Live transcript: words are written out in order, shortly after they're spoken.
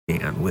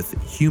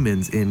with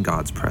humans in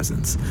God's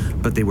presence,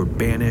 but they were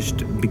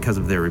banished because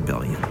of their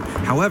rebellion.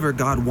 However,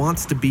 God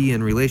wants to be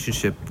in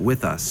relationship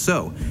with us,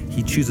 so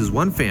he chooses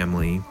one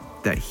family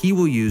that he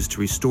will use to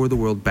restore the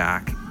world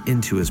back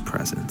into his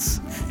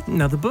presence.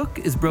 Now, the book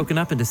is broken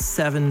up into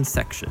 7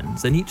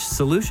 sections, and each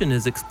solution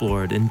is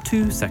explored in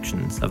 2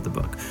 sections of the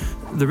book.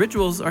 The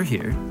rituals are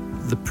here,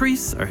 the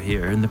priests are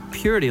here, and the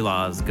purity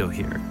laws go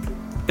here.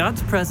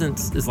 God's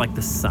presence is like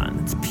the sun.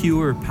 It's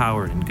pure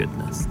power and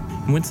goodness.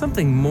 And when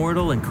something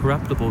mortal and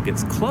corruptible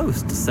gets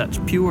close to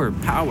such pure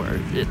power,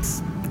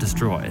 it's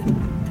destroyed.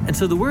 And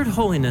so the word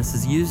holiness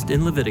is used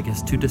in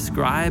Leviticus to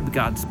describe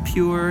God's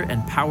pure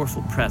and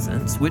powerful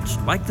presence, which,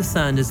 like the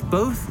sun, is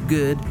both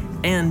good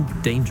and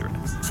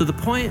dangerous. So the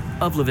point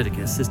of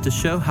Leviticus is to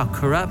show how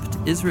corrupt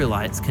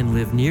Israelites can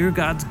live near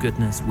God's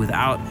goodness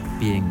without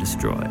being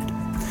destroyed.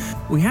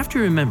 We have to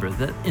remember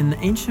that in the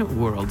ancient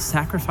world,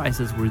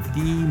 sacrifices were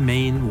the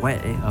main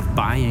way of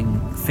buying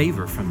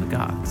favor from the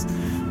gods.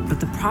 But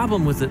the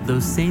problem was that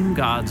those same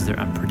gods, they're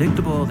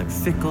unpredictable, they're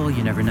fickle,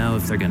 you never know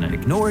if they're going to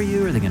ignore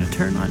you or they're going to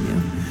turn on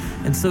you.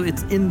 And so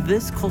it's in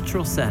this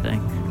cultural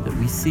setting that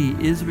we see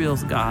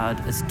Israel's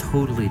God as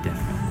totally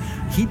different.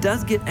 He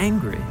does get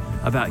angry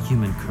about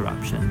human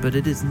corruption, but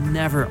it is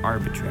never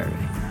arbitrary.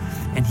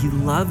 And he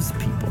loves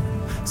people.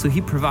 So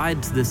he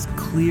provides this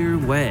clear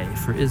way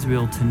for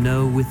Israel to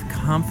know with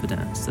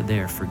confidence that they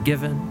are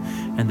forgiven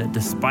and that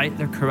despite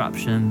their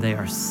corruption, they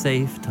are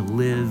safe to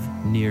live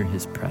near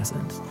his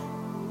presence.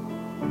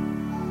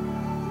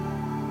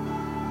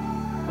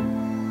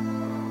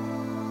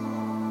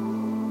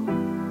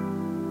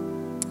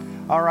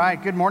 All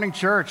right, good morning,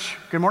 church.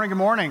 Good morning, good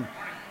morning.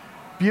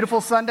 Beautiful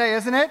Sunday,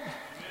 isn't it?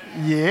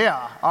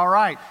 Yeah, all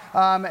right.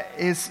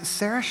 Is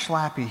Sarah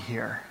Schlappy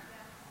here?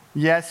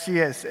 Yes, she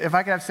is. If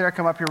I could have Sarah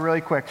come up here really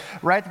quick.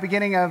 Right at the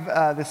beginning of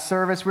the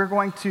service, we're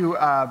going to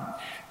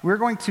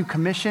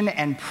commission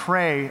and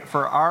pray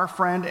for our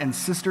friend and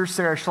sister,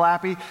 Sarah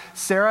Schlappy.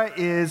 Sarah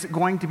is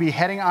going to be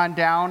heading on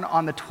down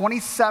on the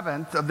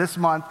 27th of this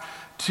month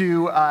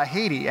to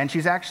Haiti, and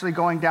she's actually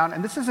going down,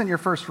 and this isn't your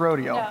first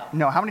rodeo.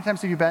 No. How many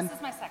times have you been? This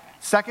is my second.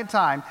 Second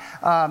time,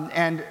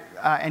 and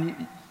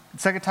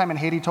second time in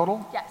Haiti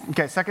total? Yes.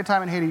 Okay, second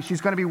time in Haiti. She's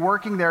going to be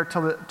working there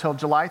till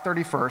July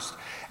 31st,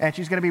 and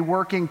she's going to be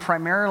working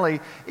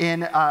primarily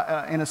in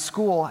a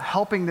school,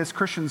 helping this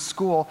Christian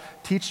school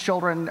teach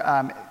children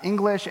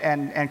English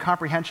and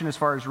comprehension as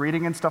far as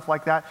reading and stuff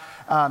like that.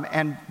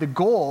 And the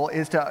goal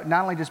is to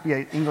not only just be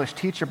an English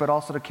teacher, but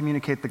also to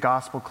communicate the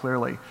gospel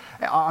clearly.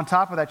 On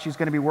top of that, she's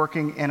going to be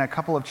working in a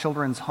couple of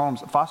children's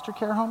homes, foster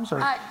care homes?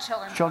 Or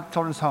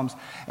children's homes.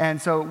 And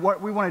so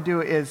what we want to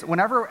do is,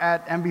 whenever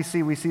at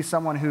NBC we see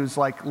someone who's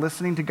like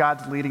listening to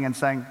God's leading and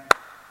saying,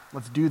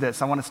 let's do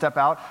this, I want to step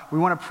out, we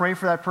want to pray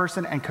for that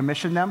person and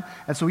commission them.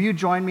 And so will you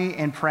join me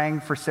in praying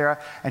for Sarah?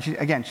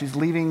 And she's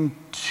leaving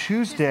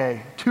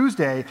Tuesday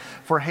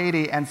for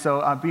Haiti, and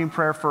so be in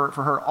prayer for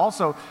her.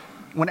 Also,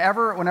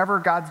 whenever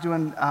God's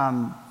doing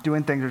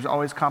things, there's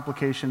always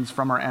complications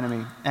from our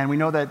enemy. And we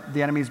know that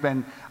the enemy's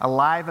been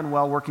alive and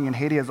well working in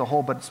Haiti as a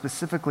whole, but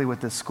specifically with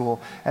this school.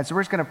 And so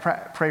we're just going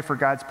to pray for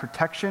God's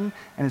protection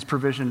and his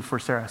provision for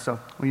Sarah. So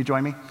will you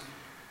join me?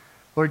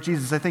 Lord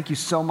Jesus, I thank you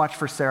so much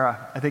for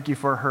Sarah. I thank you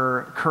for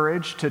her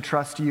courage to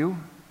trust you.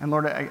 And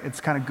Lord, it's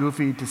kind of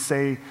goofy to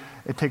say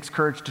it takes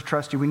courage to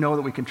trust you. We know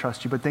that we can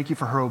trust you, but thank you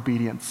for her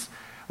obedience.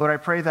 Lord, I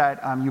pray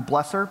that you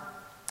bless her.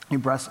 You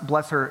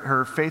bless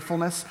her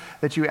faithfulness,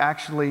 that you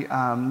actually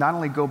not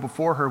only go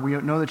before her, we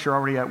know that you're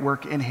already at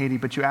work in Haiti,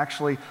 but you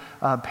actually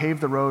pave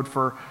the road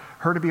for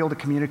her to be able to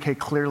communicate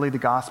clearly the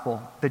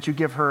gospel, that you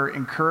give her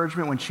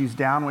encouragement when she's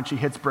down, when she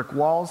hits brick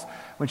walls,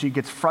 when she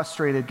gets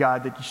frustrated,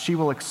 God, that she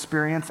will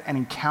experience and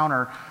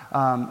encounter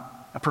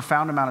a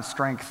profound amount of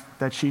strength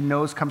that she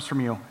knows comes from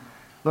you.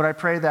 Lord, I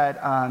pray that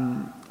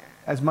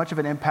as much of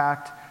an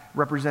impact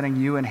representing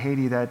you in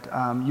Haiti, that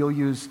you'll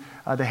use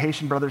the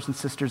Haitian brothers and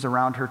sisters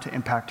around her to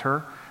impact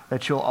her,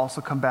 that she'll also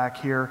come back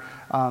here,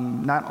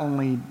 not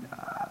only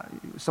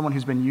someone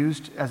who's been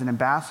used as an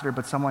ambassador,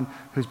 but someone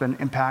who's been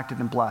impacted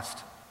and blessed.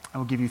 I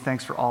will give you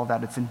thanks for all of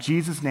that. It's in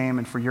Jesus' name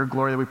and for your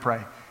glory that we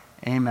pray.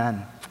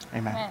 Amen.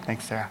 Amen.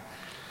 Thanks, Sarah.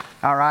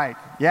 All right.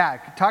 Yeah,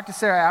 talk to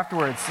Sarah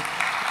afterwards.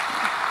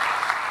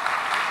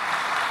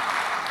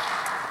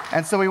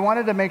 And so we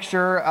wanted to make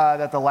sure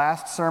that the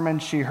last sermon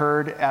she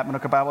heard at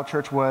Manuka Bible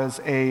Church was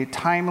a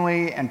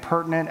timely and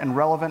pertinent and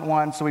relevant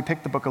one, so we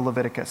picked the book of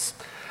Leviticus.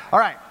 All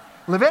right.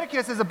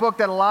 Leviticus is a book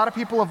that a lot of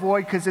people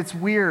avoid because it's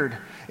weird.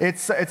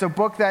 It's a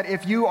book that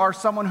if you are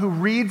someone who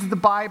reads the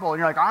Bible, and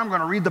you're like, I'm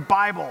going to read the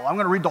Bible, I'm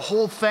going to read the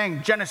whole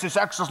thing, Genesis,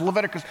 Exodus,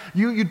 Leviticus,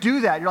 you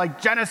do that. You're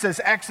like,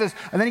 Genesis, Exodus,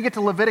 and then you get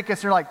to Leviticus,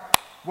 and you're like,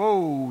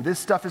 whoa, this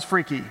stuff is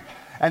freaky,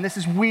 and this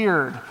is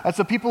weird. And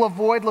so people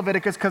avoid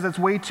Leviticus because it's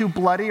way too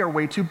bloody or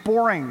way too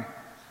boring.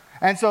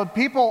 And so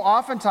people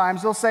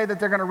oftentimes, they'll say that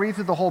they're going to read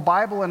through the whole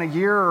Bible in a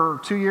year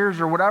or 2 years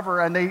or whatever,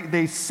 and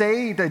they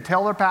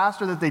tell their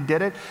pastor that they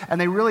did it,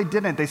 and they really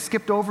didn't. They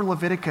skipped over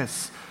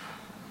Leviticus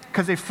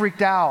because they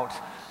freaked out.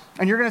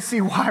 And you're going to see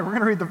why. We're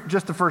going to read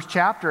just the first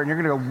chapter, and you're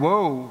going to go,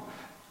 whoa,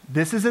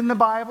 this is in the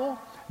Bible?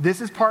 this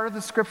is part of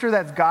the scripture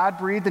that's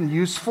God-breathed and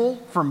useful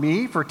for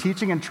me, for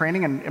teaching and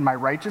training in my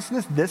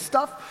righteousness, this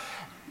stuff,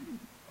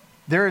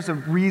 there is a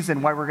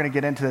reason why we're going to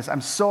get into this.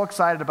 I'm so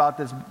excited about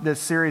this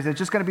series. It's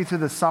just going to be through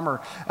the summer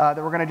that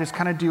we're going to just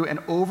kind of do an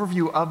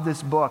overview of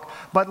this book.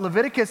 But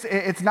Leviticus,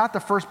 it's not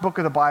the first book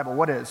of the Bible.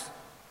 What is?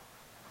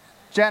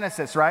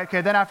 Genesis, right? Okay,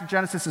 then after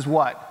Genesis is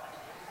what?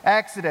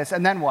 Exodus,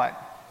 and then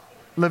what?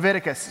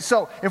 Leviticus.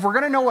 So if we're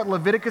going to know what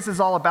Leviticus is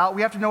all about,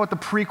 we have to know what the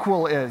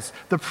prequel is.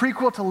 The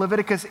prequel to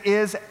Leviticus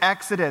is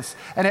Exodus.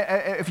 And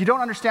if you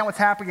don't understand what's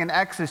happening in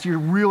Exodus, you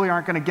really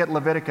aren't going to get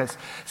Leviticus.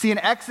 See, in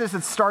Exodus,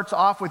 it starts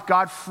off with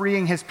God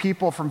freeing his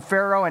people from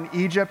Pharaoh and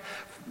Egypt,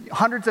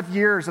 hundreds of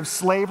years of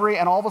slavery,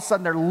 and all of a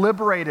sudden they're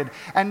liberated.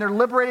 And they're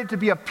liberated to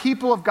be a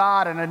people of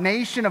God and a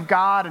nation of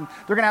God, and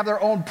they're going to have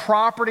their own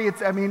property.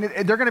 They're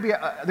going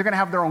to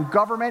have their own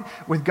government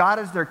with God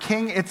as their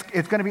king. It's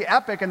going to be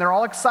epic, and they're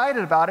all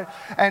excited about it.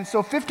 And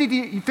so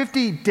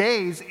 50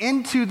 days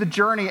into the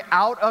journey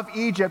out of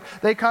Egypt,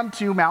 they come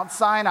to Mount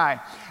Sinai.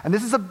 And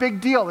this is a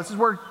big deal. This is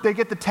where they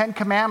get the 10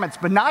 commandments,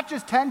 but not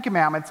just 10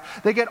 commandments.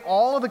 They get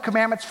all of the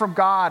commandments from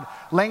God,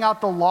 laying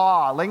out the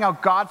law, laying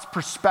out God's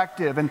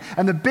perspective. And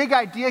the big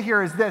idea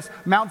here is this: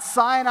 Mount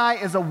Sinai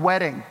is a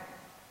wedding.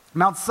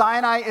 Mount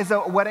Sinai is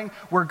a wedding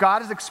where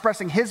God is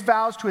expressing his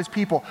vows to his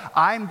people.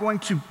 I'm going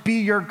to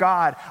be your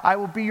God. I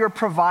will be your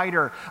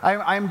provider.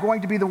 I'm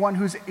going to be the one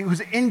who's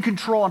in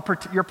control and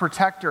your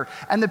protector.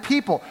 And the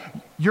people,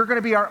 you're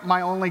going to be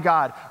my only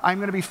God. I'm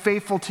going to be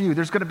faithful to you.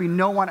 There's going to be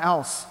no one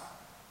else.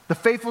 The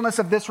faithfulness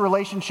of this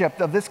relationship,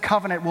 of this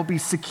covenant, will be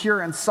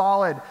secure and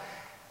solid.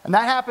 And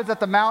that happens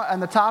on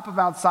the top of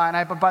Mount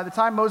Sinai, but by the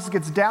time Moses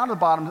gets down to the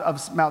bottom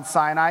of Mount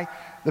Sinai,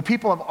 the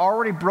people have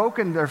already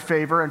broken their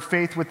favor and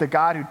faith with the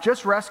God who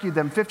just rescued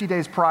them 50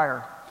 days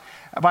prior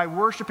by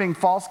worshiping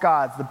false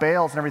gods, the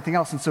Baals and everything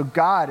else. And so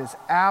God is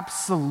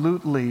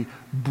absolutely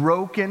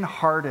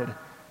brokenhearted.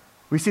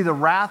 We see the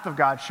wrath of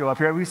God show up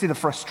here. We see the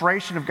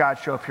frustration of God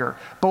show up here.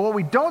 But what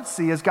we don't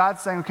see is God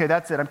saying, okay,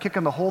 that's it. I'm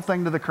kicking the whole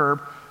thing to the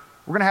curb.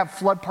 We're going to have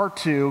flood part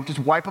 2, just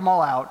wipe them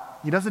all out.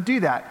 He doesn't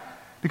do that.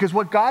 Because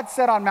what God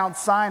said on Mount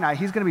Sinai,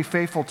 he's going to be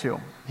faithful to.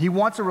 He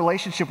wants a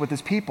relationship with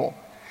his people.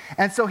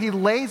 And so he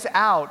lays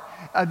out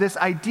this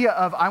idea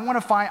of, I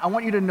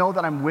want you to know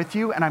that I'm with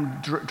you, and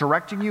I'm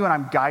directing you, and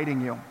I'm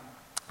guiding you.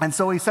 And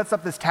so he sets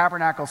up this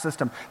tabernacle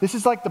system. This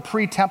is like the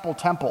pre-temple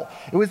temple.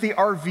 It was the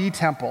RV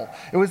temple.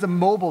 It was the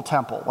mobile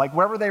temple. Like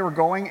wherever they were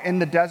going in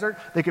the desert,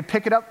 they could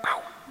pick it up,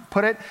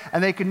 put it,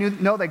 and they could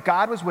know that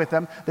God was with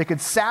them. They could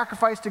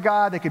sacrifice to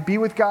God. They could be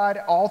with God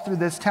all through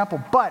this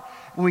temple. But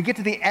when we get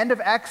to the end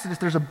of Exodus,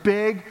 there's a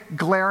big,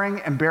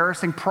 glaring,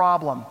 embarrassing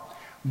problem.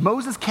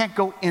 Moses can't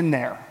go in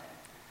there.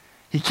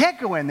 He can't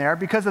go in there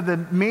because of the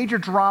major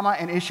drama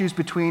and issues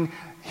between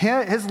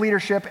his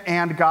leadership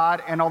and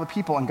God and all the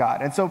people in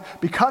God. And so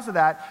because of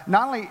that,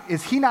 not only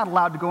is he not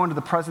allowed to go into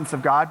the presence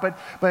of God,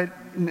 but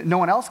no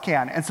one else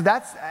can. And so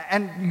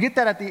you get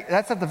that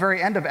that's at the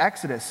very end of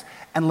Exodus.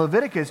 And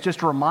Leviticus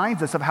just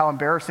reminds us of how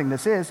embarrassing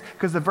this is,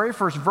 because the very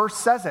first verse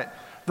says it.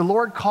 The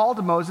Lord called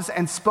to Moses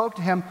and spoke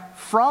to him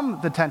from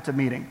the tent of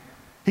meeting.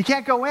 He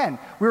can't go in.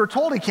 We were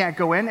told he can't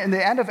go in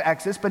the end of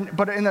Exodus,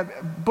 but in the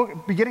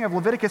beginning of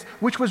Leviticus,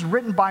 which was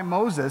written by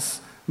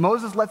Moses,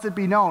 Moses lets it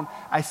be known,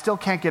 I still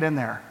can't get in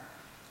there.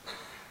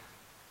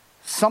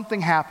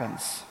 Something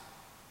happens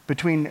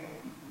between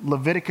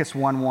Leviticus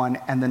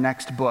 1:1 and the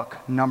next book,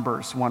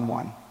 Numbers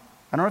 1:1.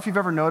 I don't know if you've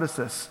ever noticed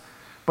this,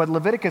 but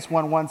Leviticus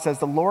 1:1 says,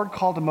 the Lord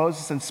called to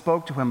Moses and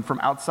spoke to him from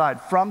outside,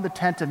 from the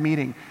tent of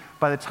meeting.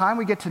 By the time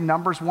we get to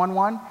Numbers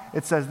 1:1,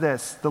 it says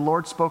this: the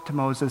Lord spoke to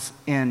Moses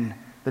in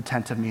the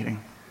tent of meeting.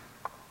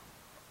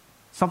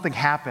 Something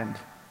happened.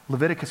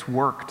 Leviticus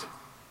worked.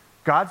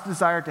 God's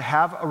desire to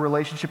have a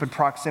relationship and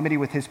proximity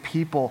with his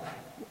people,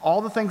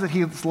 all the things that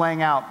he's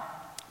laying out,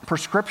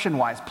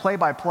 prescription-wise, play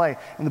by play,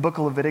 in the book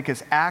of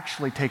Leviticus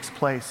actually takes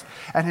place.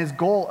 And his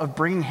goal of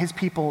bringing his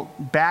people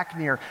back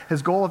near,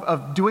 his goal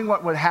of doing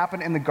what would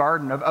happen in the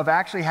garden, of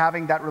actually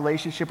having that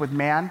relationship with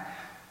man,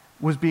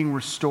 was being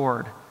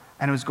restored,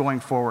 and it was going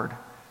forward.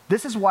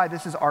 This is why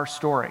this is our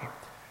story.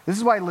 This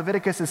is why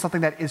Leviticus is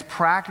something that is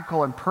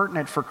practical and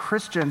pertinent for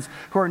Christians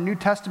who are New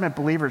Testament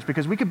believers,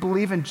 because we could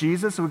believe in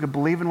Jesus and we could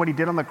believe in what he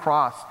did on the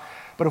cross.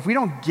 But if we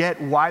don't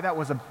get why that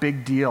was a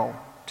big deal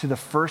to the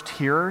first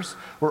hearers,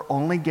 we're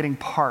only getting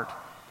part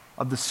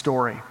of the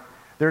story.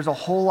 There's a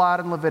whole lot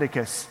in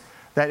Leviticus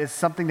that is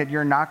something that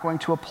you're not going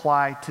to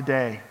apply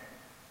today.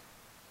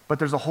 But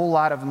there's a whole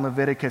lot of in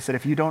Leviticus that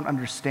if you don't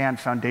understand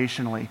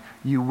foundationally,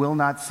 you will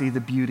not see the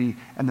beauty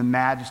and the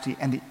majesty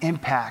and the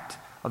impact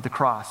of the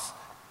cross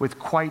with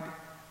quite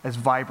as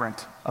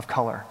vibrant of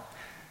color.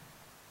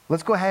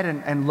 Let's go ahead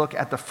and look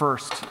at the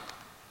first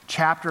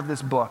chapter of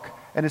this book.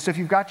 And so if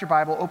you've got your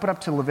Bible, open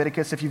up to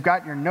Leviticus. If you've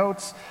got your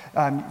notes,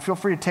 feel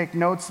free to take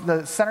notes.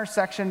 The center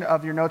section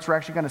of your notes we're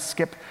actually going to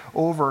skip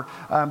over,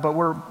 but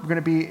we're going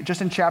to be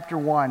just in chapter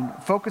 1,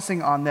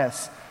 focusing on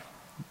this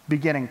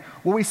beginning.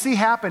 What we see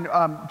happen,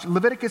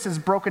 Leviticus is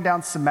broken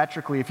down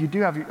symmetrically. If you do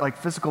have like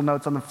physical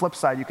notes on the flip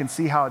side, you can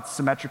see how it's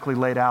symmetrically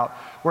laid out,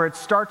 where it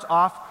starts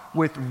off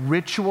with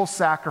ritual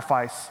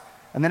sacrifice.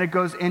 And then it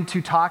goes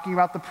into talking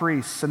about the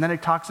priests. And then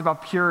it talks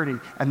about purity.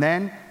 And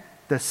then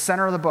the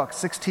center of the book,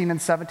 16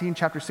 and 17,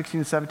 chapter 16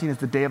 and 17 is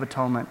the Day of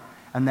Atonement.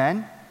 And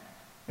then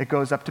it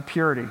goes up to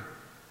purity.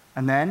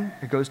 And then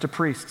it goes to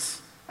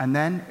priests. And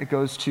then it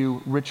goes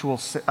to ritual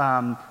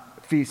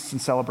feasts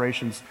and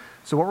celebrations.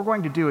 So what we're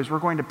going to do is we're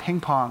going to ping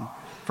pong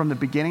from the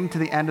beginning to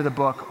the end of the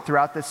book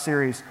throughout this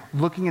series,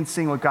 looking and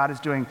seeing what God is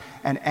doing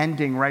and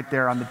ending right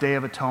there on the Day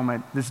of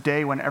Atonement, this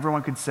day when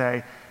everyone could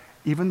say,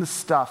 even the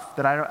stuff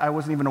that I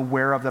wasn't even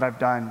aware of that I've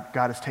done,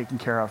 God has taken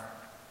care of.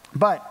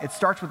 But it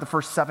starts with the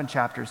first 7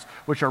 chapters,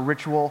 which are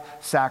ritual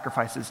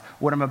sacrifices.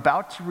 What I'm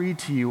about to read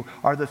to you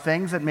are the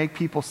things that make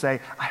people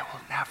say, I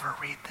will never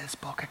read this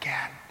book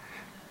again.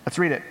 Let's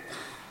read it.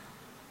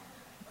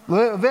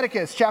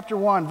 Leviticus chapter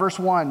 1, verse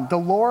 1. The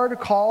Lord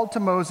called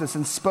to Moses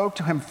and spoke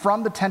to him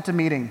from the tent of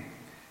meeting.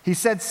 He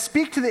said,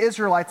 speak to the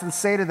Israelites and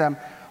say to them,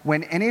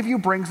 when any of you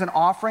brings an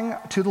offering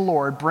to the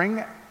Lord,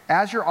 bring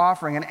as your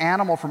offering an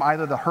animal from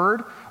either the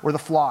herd or the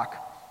flock.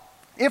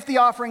 If the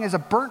offering is a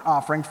burnt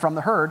offering from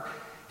the herd,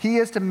 he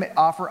is to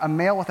offer a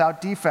male without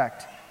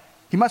defect.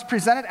 He must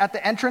present it at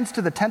the entrance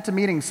to the tent of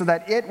meeting so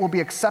that it will be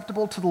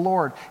acceptable to the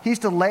Lord. He's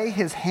to lay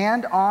his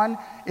hand on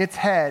its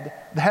head,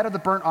 the head of the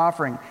burnt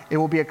offering. It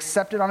will be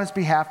accepted on his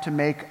behalf to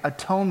make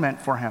atonement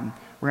for him.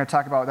 We're going to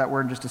talk about that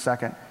word in just a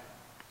second.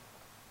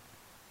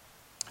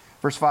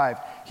 Verse 5,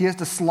 he is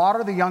to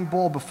slaughter the young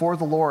bull before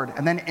the Lord,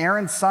 and then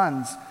Aaron's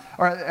sons,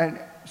 the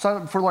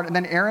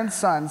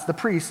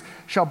priests,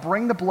 shall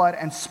bring the blood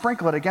and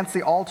sprinkle it against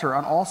the altar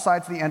on all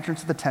sides of the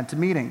entrance of the tent of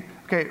meeting.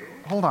 Okay,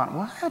 hold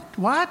on.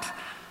 What?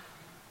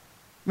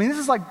 I mean, this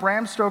is like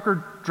Bram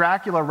Stoker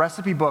Dracula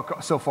recipe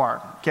book so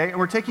far, okay? And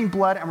we're taking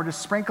blood and we're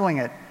just sprinkling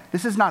it.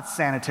 This is not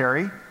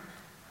sanitary.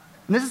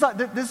 And this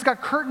has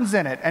got curtains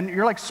in it, and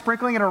you're like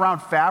sprinkling it around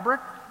fabric?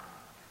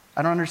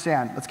 I don't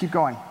understand. Let's keep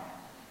going.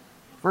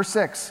 Verse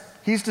 6,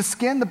 he's to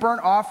skin the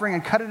burnt offering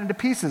and cut it into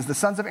pieces. The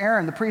sons of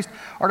Aaron, the priest,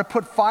 are to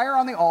put fire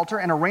on the altar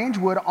and arrange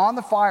wood on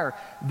the fire.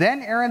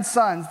 Then Aaron's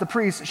sons, the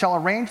priests, shall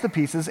arrange the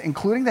pieces,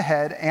 including the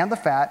head and the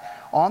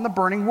fat, on the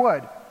burning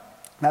wood.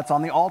 That's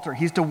on the altar.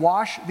 He's to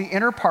wash the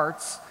inner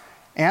parts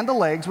and the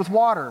legs with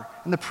water,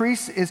 and the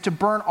priest is to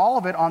burn all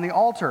of it on the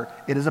altar.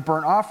 It is a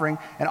burnt offering,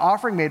 an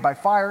offering made by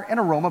fire, an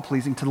aroma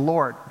pleasing to the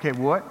Lord. Okay,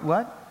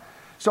 what?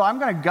 So I'm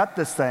going to gut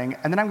this thing,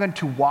 and then I'm going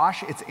to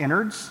wash its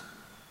innards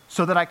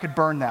so that I could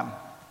burn them.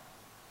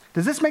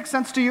 Does this make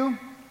sense to you?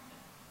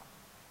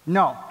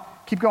 No.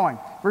 Keep going.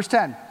 Verse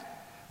 10.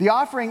 The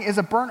offering is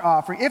a burnt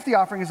offering. If the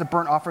offering is a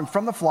burnt offering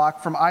from the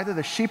flock, from either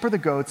the sheep or the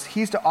goats,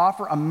 he's to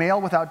offer a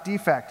male without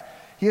defect.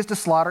 He is to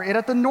slaughter it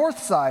at the north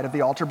side of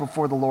the altar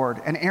before the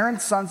Lord. And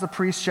Aaron's sons, the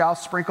priests, shall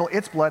sprinkle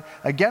its blood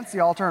against the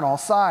altar on all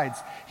sides.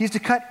 He's to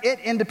cut it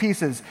into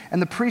pieces,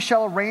 and the priest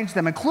shall arrange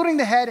them, including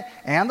the head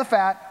and the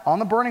fat, on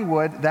the burning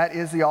wood, that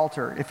is the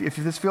altar. If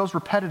this feels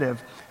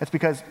repetitive, it's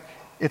because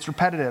it's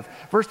repetitive.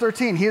 Verse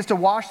 13, he is to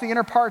wash the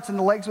inner parts and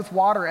the legs with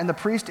water, and the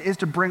priest is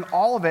to bring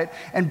all of it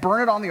and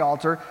burn it on the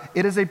altar.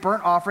 It is a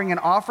burnt offering, an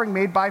offering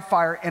made by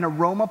fire, an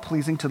aroma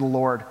pleasing to the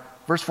Lord.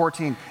 Verse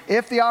 14,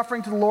 if the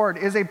offering to the Lord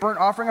is a burnt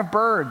offering of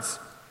birds,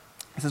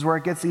 this is where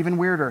it gets even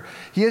weirder.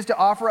 He is to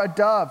offer a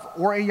dove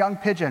or a young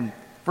pigeon.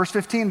 Verse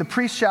 15, the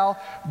priest shall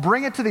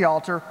bring it to the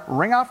altar,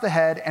 wring off the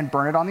head, and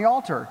burn it on the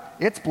altar.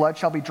 Its blood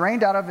shall be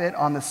drained out of it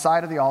on the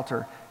side of the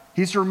altar.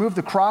 He's to remove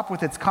the crop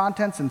with its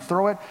contents and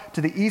throw it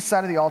to the east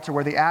side of the altar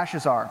where the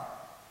ashes are.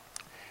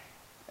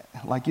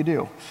 Like you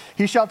do.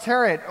 He shall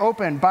tear it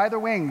open by the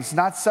wings,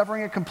 not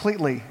severing it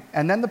completely.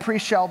 And then the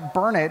priest shall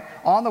burn it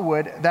on the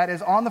wood that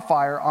is on the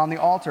fire on the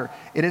altar.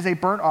 It is a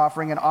burnt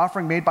offering, an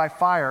offering made by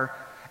fire,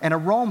 an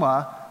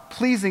aroma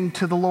pleasing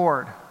to the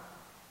Lord.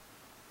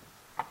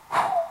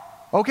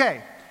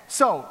 Okay,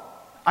 so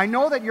I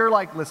know that you're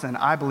like, listen,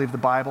 I believe the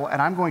Bible,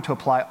 and I'm going to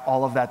apply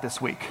all of that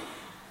this week.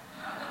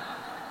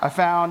 I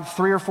found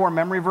 3 or 4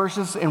 memory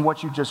verses in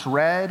what you just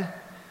read.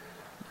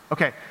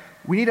 Okay.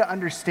 We need to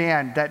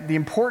understand that the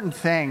important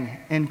thing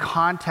in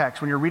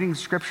context when you're reading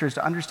scripture is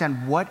to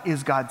understand what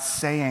is God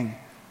saying.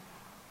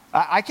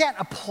 I can't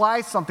apply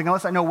something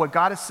unless I know what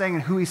God is saying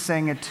and who he's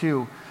saying it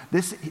to.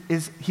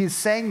 He's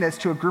saying this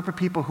to a group of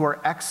people who are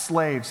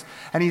ex-slaves.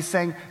 And he's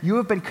saying, you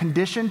have been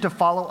conditioned to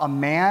follow a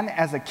man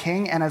as a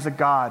king and as a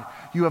God.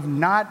 You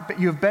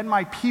have been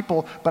my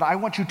people, but I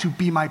want you to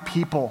be my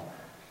people.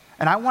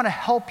 And I want to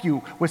help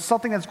you with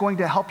something that's going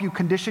to help you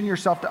condition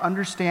yourself to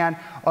understand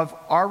of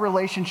our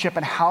relationship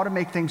and how to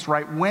make things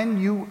right when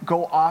you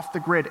go off the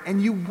grid.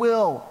 And you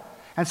will.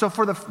 And so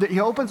he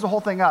opens the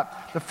whole thing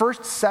up. The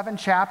first 7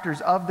 chapters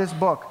of this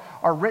book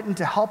are written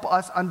to help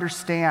us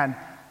understand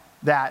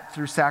that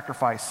through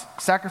sacrifice.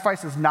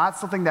 Sacrifice is not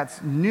something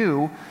that's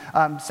new.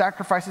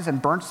 Sacrifices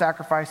and burnt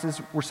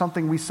sacrifices were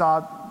something we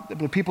saw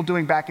the people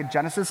doing back in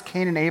Genesis.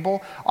 Cain and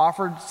Abel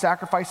offered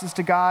sacrifices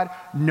to God.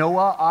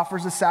 Noah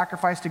offers a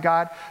sacrifice to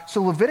God.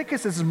 So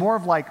Leviticus is more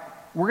of like,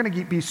 we're going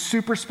to be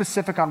super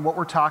specific on what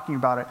we're talking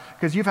about it,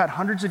 because you've had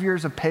hundreds of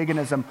years of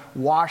paganism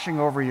washing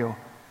over you.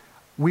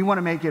 We want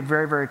to make it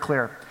very, very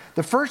clear.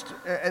 The first,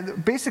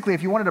 basically,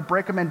 if you wanted to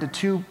break them into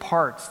two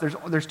parts,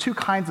 there's two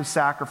kinds of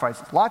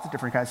sacrifices, lots of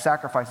different kinds of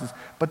sacrifices,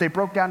 but they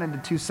broke down into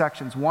two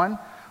sections. One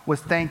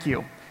was thank you.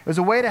 It was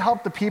a way to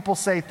help the people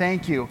say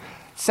thank you.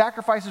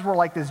 Sacrifices were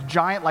like this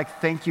giant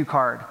thank you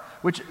card,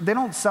 which they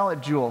don't sell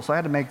at Jewel, so I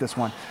had to make this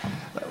one.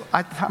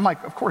 I'm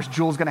like, of course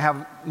Jewel's going to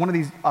have one of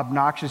these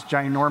obnoxious,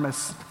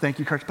 ginormous thank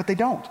you cards, but they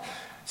don't.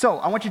 So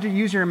I want you to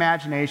use your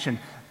imagination.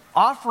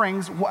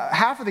 Offerings,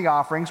 half of the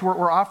offerings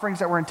were offerings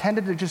that were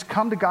intended to just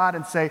come to God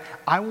and say,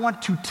 I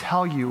want to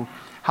tell you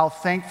how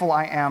thankful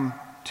I am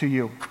to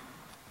you.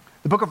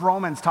 The book of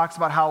Romans talks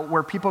about how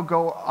where people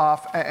go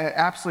off and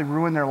absolutely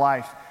ruin their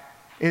life,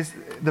 is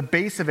the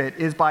base of it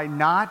is by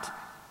not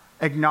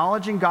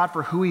acknowledging God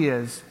for who he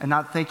is and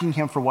not thanking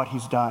him for what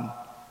he's done.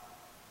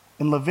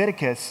 In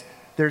Leviticus,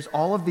 there's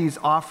all of these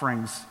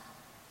offerings,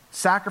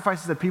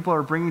 sacrifices that people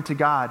are bringing to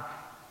God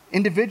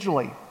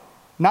individually.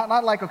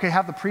 Not like, okay,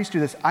 have the priest do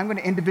this. I'm going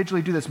to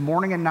individually do this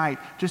morning and night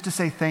just to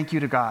say thank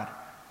you to God.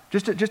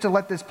 Just to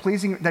let this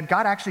pleasing, that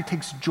God actually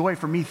takes joy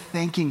for me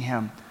thanking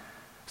him.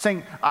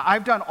 Saying,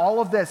 I've done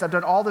all of this, I've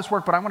done all this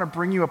work, but I want to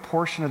bring you a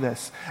portion of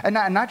this. And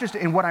not just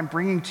in what I'm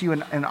bringing to you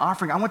in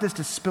offering, I want this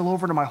to spill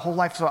over to my whole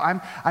life, so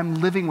I'm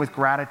living with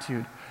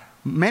gratitude.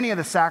 Many of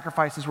the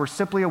sacrifices were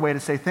simply a way to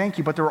say thank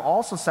you, but there were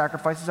also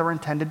sacrifices that were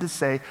intended to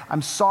say,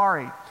 I'm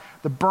sorry.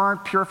 The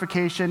burnt,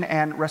 purification,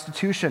 and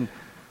restitution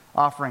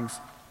offerings.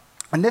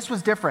 And this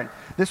was different.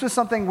 This was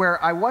something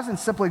where I wasn't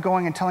simply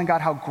going and telling God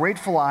how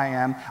grateful I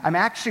am. I'm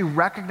actually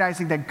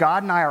recognizing that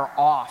God and I are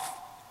off.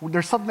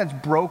 There's something that's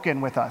broken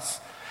with us.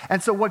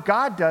 And so what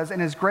God does in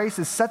his grace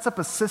is sets up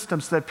a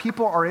system so that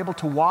people are able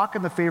to walk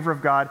in the favor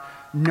of God,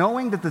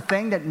 knowing that the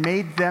thing that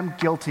made them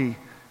guilty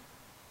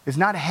is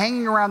not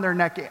hanging around their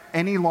neck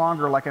any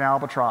longer like an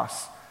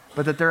albatross,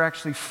 but that they're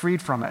actually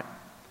freed from it.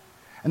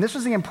 And this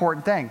was the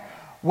important thing.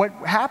 What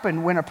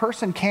happened when a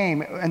person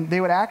came, and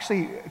they would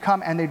actually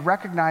come and they'd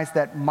recognize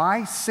that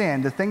my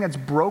sin, the thing that's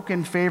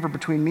broken favor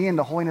between me and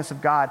the holiness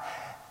of God,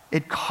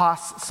 it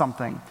costs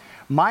something.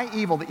 My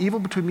evil, the evil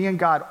between me and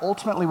God,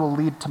 ultimately will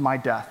lead to my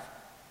death.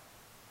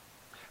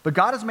 But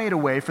God has made a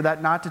way for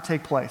that not to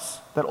take place,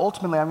 that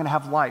ultimately I'm going to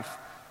have life.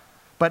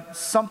 But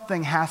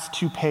something has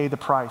to pay the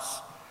price.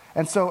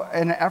 And so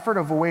in an effort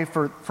of a way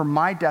for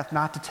my death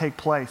not to take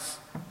place,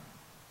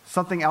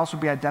 something else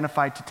would be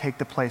identified to take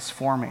the place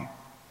for me.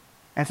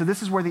 And so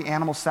this is where the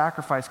animal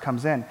sacrifice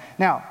comes in.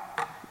 Now,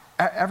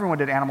 everyone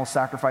did animal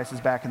sacrifices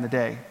back in the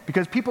day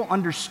because people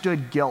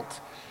understood guilt.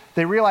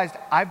 They realized,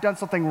 I've done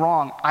something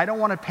wrong. I don't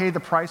want to pay the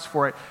price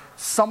for it.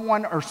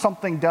 Someone or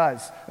something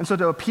does. And so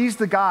to appease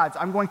the gods,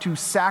 I'm going to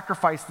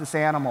sacrifice this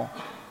animal.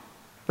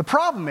 The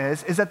problem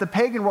is that the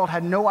pagan world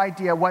had no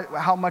idea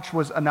how much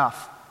was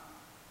enough.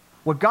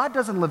 What God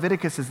does in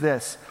Leviticus is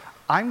this: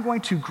 I'm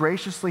going to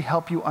graciously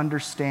help you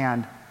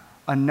understand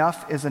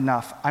enough is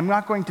enough. I'm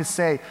not going to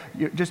say,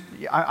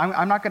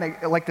 I'm not going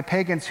to, like the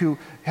pagans who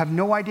have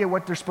no idea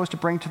what they're supposed to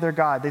bring to their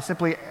God. They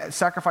simply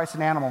sacrifice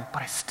an animal,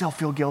 but I still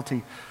feel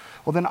guilty.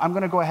 Well, then I'm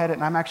going to go ahead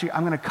and I'm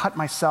going to cut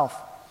myself.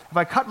 If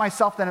I cut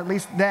myself, then at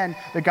least then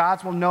the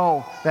gods will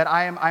know that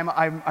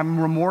I'm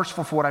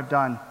remorseful for what I've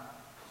done,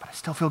 but I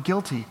still feel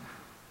guilty.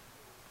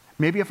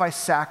 Maybe if I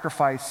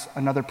sacrifice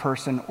another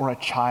person or a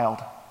child,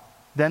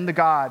 then the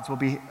gods will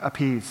be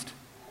appeased.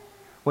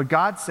 What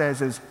God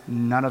says is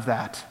none of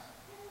that.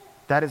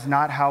 That is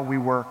not how we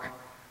work.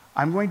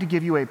 I'm going to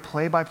give you a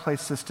play-by-play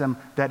system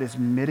that is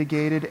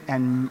mitigated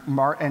and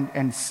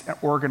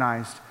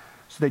organized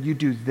so that you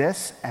do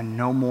this and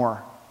no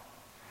more.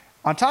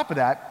 On top of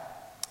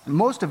that,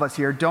 most of us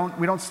here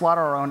we don't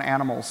slaughter our own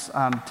animals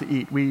to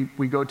eat.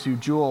 We go to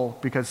Jewel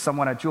because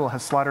someone at Jewel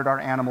has slaughtered our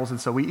animals, and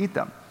so we eat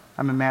them.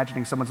 I'm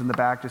imagining someone's in the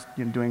back just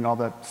doing all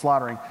the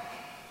slaughtering.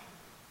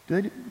 Do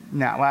they do?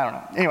 No, I don't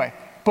know. Anyway,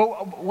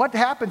 but what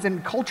happens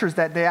in cultures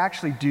that they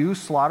actually do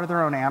slaughter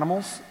their own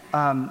animals,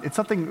 it's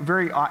something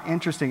very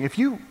interesting. If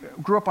you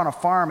grew up on a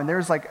farm and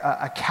there's like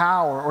a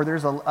cow or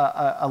there's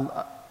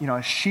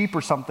a sheep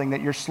or something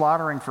that you're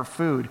slaughtering for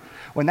food,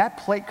 when that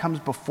plate comes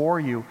before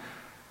you,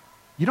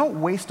 you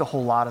don't waste a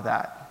whole lot of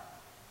that.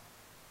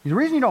 The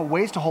reason you don't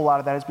waste a whole lot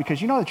of that is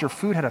because you know that your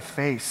food had a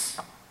face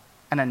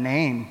and a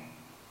name.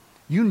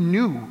 You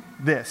knew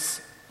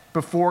this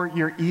before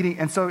you're eating.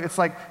 And so it's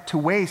like to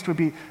waste would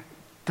be,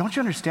 don't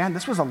you understand?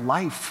 This was a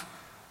life.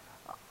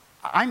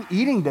 I'm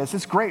eating this,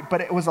 it's great,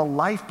 but it was a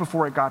life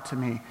before it got to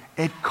me.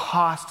 It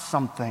cost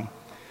something.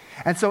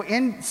 And so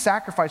in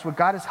sacrifice, what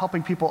God is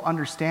helping people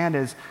understand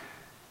is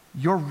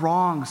your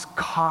wrongs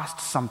cost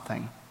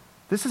something.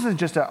 This isn't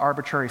just an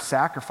arbitrary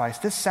sacrifice.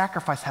 This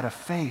sacrifice had a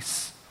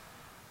face,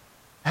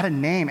 had a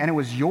name, and it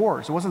was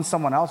yours. It wasn't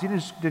someone else. You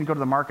didn't go to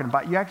the market and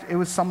buy it. It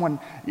was something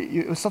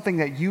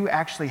that you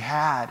actually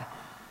had.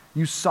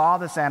 You saw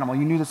this animal,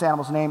 you knew this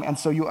animal's name, and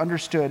so you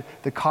understood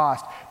the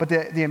cost. But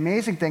the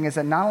amazing thing is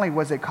that not only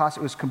was it cost,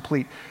 it was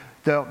complete.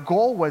 The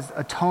goal was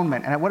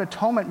atonement. And what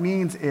atonement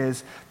means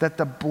is that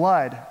the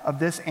blood of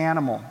this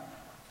animal,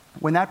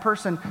 when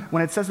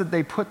it says that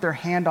they put their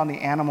hand on the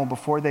animal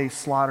before they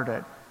slaughtered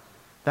it,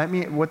 that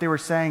means what they were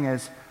saying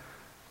is,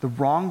 the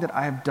wrong that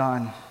I have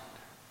done,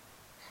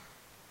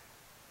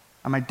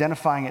 I'm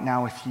identifying it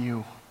now with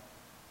you.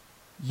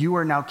 You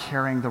are now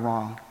carrying the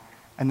wrong.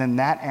 And then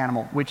that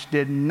animal, which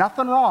did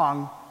nothing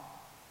wrong,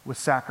 was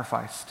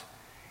sacrificed.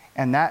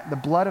 And the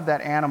blood of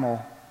that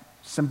animal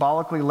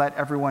symbolically let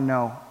everyone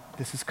know,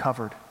 this is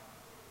covered.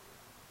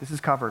 This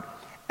is covered.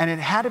 And it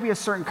had to be a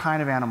certain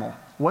kind of animal.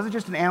 It wasn't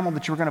just an animal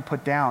that you were going to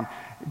put down.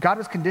 God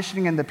was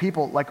conditioning in the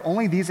people, like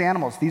only these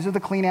animals. These are the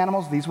clean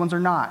animals. These ones are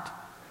not.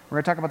 We're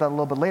going to talk about that a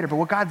little bit later. But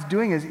what God's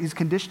doing is he's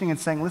conditioning and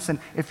saying, listen,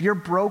 if you're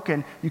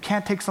broken, you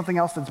can't take something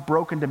else that's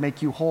broken to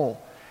make you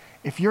whole.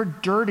 If you're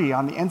dirty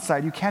on the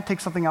inside, you can't take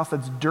something else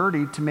that's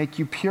dirty to make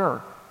you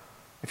pure.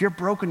 If you're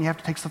broken, you have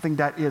to take something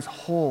that is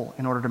whole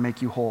in order to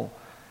make you whole.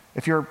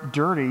 If you're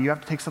dirty, you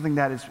have to take something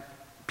that is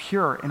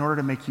pure in order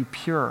to make you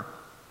pure.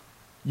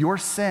 Your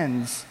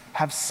sins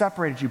have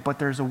separated you, but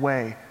there's a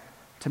way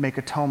to make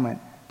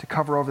atonement, to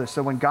cover over this.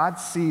 So when God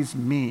sees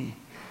me,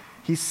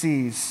 he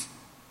sees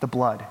the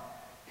blood.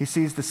 He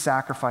sees the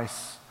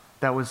sacrifice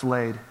that was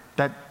laid,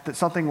 that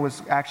something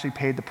was actually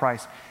paid the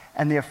price.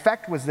 And the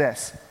effect was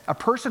this. A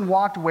person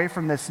walked away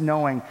from this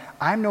knowing,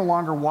 I'm no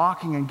longer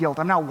walking in guilt.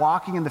 I'm now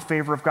walking in the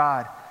favor of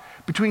God.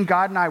 Between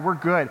God and I, we're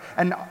good.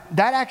 And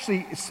that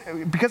actually,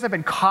 because I've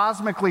been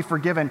cosmically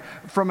forgiven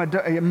from an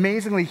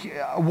amazingly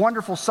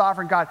wonderful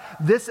sovereign God,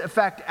 this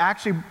effect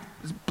actually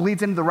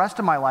bleeds into the rest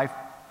of my life,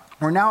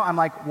 where now I'm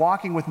like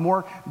walking with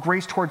more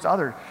grace towards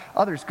others.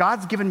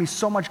 God's given me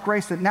so much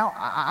grace that now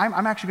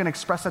I'm actually going to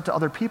express that to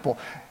other people.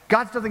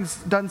 God's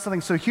done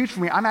something so huge for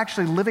me, I'm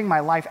actually living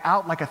my life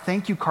out like a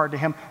thank you card to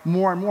him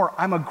more and more.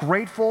 I'm a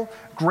grateful,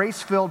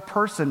 grace-filled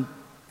person,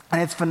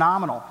 and it's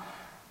phenomenal.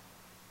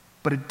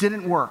 But it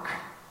didn't work.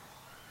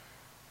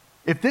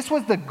 If this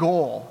was the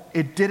goal,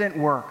 it didn't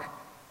work.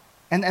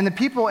 And the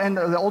people in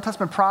the Old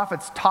Testament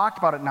prophets talked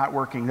about it not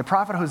working. The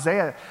prophet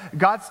Hosea,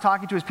 God's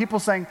talking to his people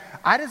saying,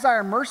 I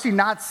desire mercy,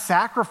 not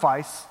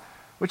sacrifice,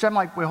 which I'm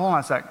like, wait, hold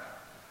on a sec.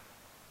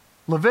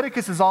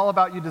 Leviticus is all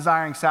about you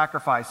desiring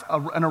sacrifice,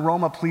 an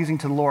aroma pleasing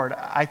to the Lord.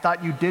 I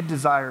thought you did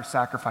desire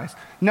sacrifice.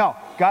 No,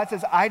 God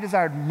says, I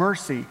desired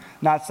mercy,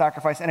 not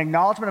sacrifice, an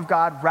acknowledgement of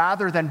God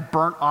rather than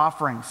burnt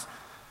offerings.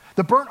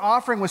 The burnt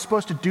offering was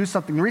supposed to do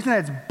something. The reason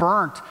that it's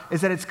burnt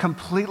is that it's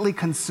completely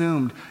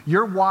consumed.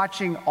 You're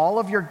watching all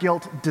of your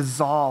guilt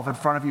dissolve in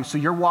front of you, so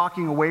you're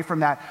walking away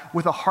from that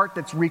with a heart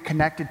that's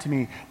reconnected to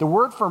me. The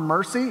word for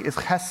mercy is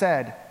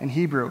chesed in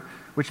Hebrew,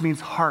 which means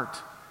heart.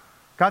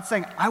 God's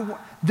saying,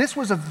 this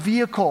was a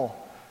vehicle.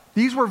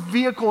 These were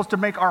vehicles to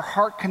make our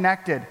heart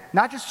connected,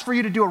 not just for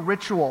you to do a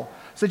ritual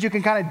so that you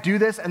can kind of do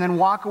this and then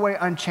walk away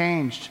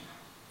unchanged.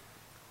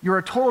 You're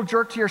a total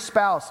jerk to your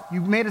spouse. You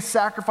made a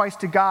sacrifice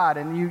to God,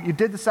 and you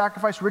did the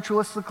sacrifice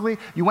ritualistically.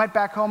 You went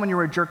back home and you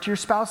were a jerk to your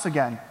spouse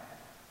again.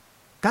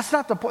 That's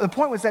not the point. The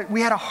point was that we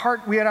had to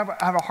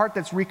have a heart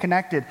that's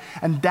reconnected,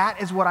 and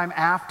that is what I'm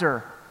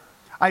after.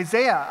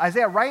 Isaiah,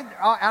 right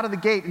out of the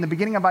gate, in the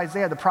beginning of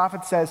Isaiah, the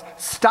prophet says,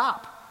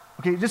 stop.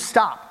 Okay, just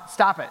stop.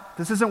 Stop it.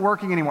 This isn't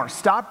working anymore.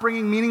 Stop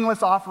bringing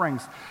meaningless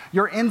offerings.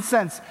 Your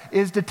incense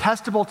is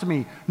detestable to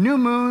me. New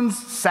moons,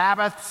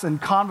 Sabbaths,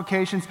 and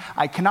convocations,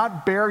 I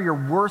cannot bear your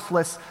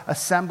worthless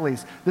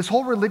assemblies. This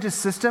whole religious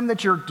system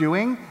that you're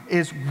doing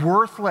is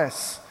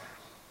worthless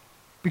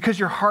because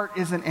your heart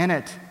isn't in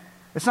it.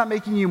 It's not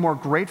making you more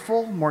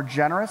grateful, more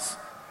generous.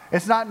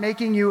 It's not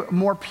making you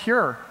more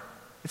pure.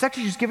 It's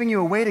actually just giving you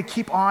a way to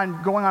keep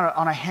on going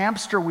on a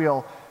hamster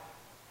wheel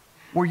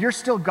where you're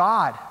still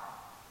God.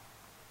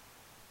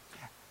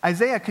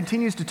 Isaiah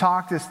continues to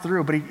talk this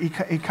through, but he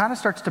kind of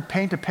starts to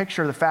paint a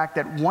picture of the fact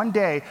that one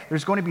day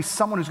there's going to be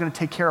someone who's going to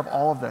take care of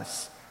all of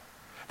this.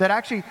 That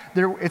actually,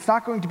 it's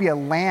not going to be a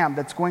lamb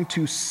that's going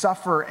to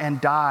suffer and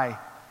die.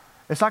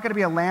 It's not going to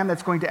be a lamb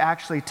that's going to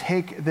actually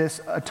take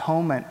this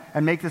atonement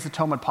and make this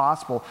atonement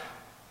possible,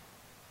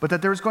 but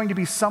that there's going to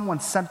be someone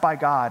sent by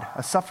God,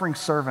 a suffering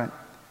servant.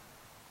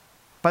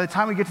 By the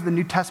time we get to the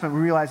New Testament,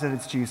 we realize that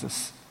it's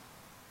Jesus.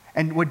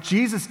 And what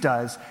Jesus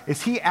does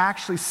is he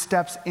actually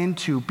steps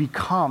into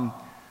become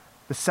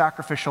the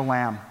sacrificial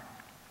lamb.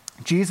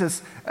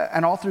 Jesus,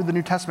 and all through the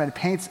New Testament, it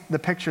paints the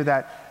picture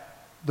that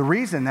the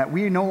reason that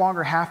we no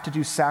longer have to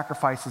do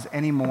sacrifices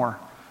anymore,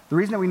 the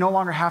reason that we no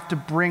longer have to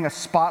bring a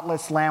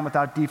spotless lamb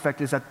without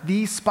defect is that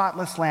the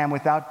spotless lamb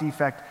without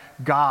defect,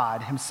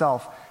 God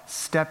himself,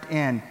 stepped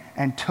in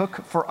and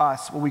took for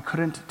us what we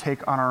couldn't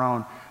take on our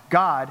own.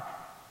 God,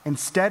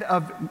 instead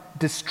of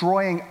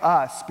destroying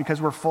us because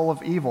we're full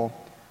of evil,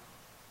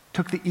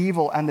 took the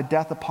evil and the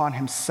death upon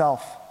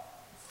himself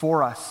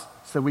for us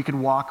so that we could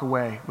walk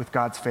away with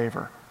God's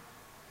favor.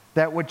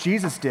 That what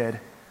Jesus did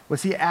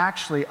was he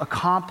actually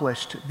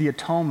accomplished the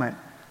atonement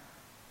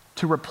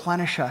to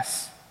replenish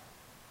us.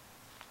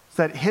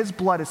 So that his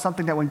blood is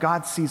something that when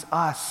God sees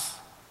us,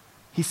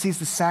 he sees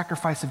the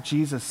sacrifice of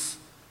Jesus.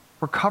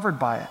 We're covered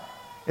by it.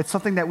 It's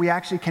something that we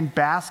actually can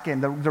bask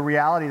in, the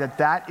reality that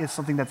that is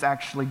something that's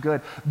actually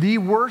good. The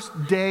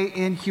worst day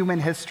in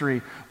human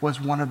history was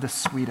one of the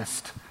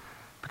sweetest.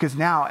 Because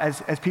now,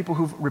 as people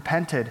who've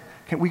repented,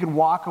 we can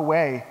walk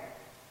away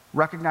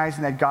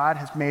recognizing that God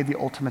has made the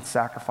ultimate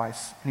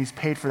sacrifice, and he's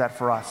paid for that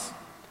for us.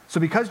 So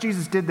because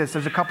Jesus did this,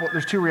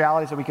 there's two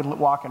realities that we can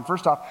walk in.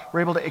 First off, we're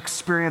able to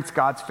experience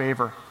God's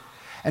favor.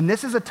 And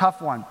this is a tough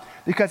one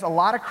because a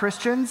lot of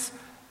Christians,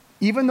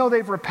 even though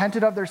they've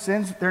repented of their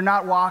sins, they're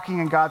not walking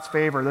in God's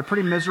favor. They're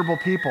pretty miserable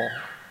people,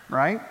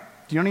 right?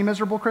 Do you know any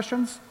miserable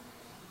Christians?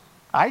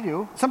 I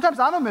do. Sometimes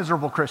I'm a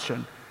miserable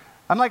Christian.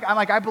 I'm like,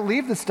 I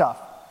believe this stuff.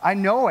 I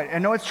know it. I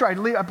know it's true.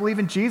 I believe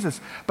in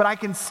Jesus. But I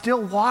can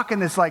still walk in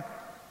this like,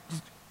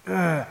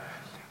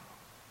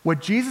 What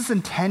Jesus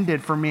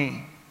intended for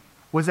me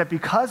was that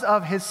because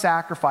of his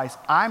sacrifice,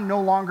 I'm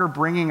no longer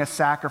bringing a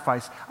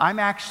sacrifice. I'm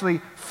actually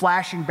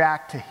flashing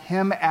back to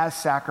him as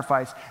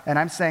sacrifice. And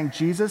I'm saying,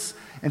 Jesus,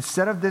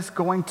 instead of this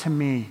going to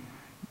me,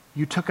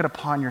 you took it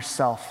upon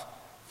yourself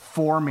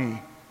for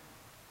me.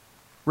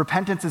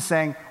 Repentance is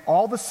saying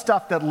all the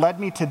stuff that led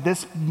me to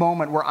this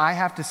moment where I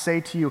have to say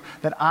to you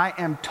that I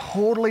am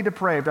totally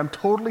depraved, I'm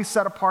totally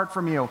set apart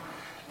from you,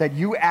 that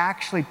you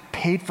actually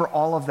paid for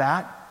all of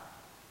that.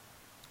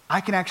 I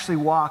can actually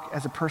walk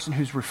as a person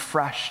who's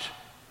refreshed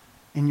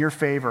in your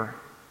favor.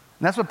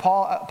 And that's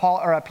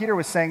what Peter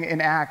was saying in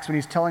Acts when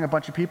he's telling a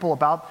bunch of people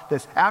about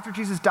this. After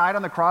Jesus died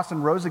on the cross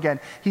and rose again,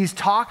 he's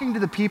talking to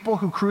the people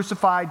who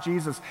crucified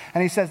Jesus.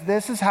 And he says,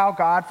 this is how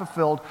God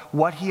fulfilled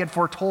what he had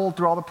foretold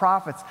through all the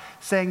prophets,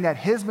 saying that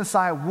his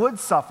Messiah would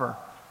suffer.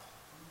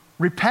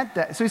 Repent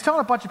that. So he's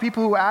telling a bunch of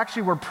people who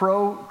actually were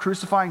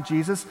pro-crucifying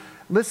Jesus,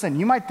 listen,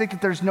 you might think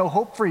that there's no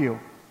hope for you.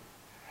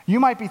 You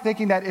might be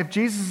thinking that if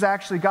Jesus is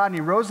actually God and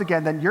he rose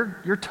again, then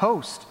you're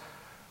toast.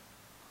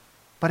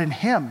 But in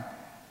him,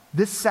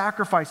 this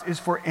sacrifice is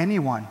for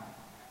anyone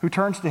who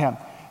turns to him.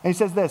 And he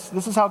says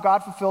this is how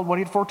God fulfilled what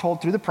he had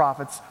foretold through the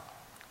prophets,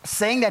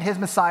 saying that his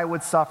Messiah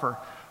would suffer.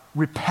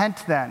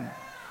 Repent then.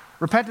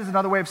 Repent is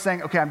another way of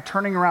saying, okay, I'm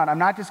turning around. I'm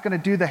not just going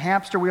to do the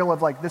hamster wheel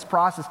of like this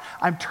process.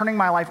 I'm turning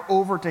my life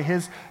over to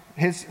his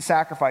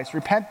sacrifice.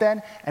 Repent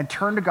then and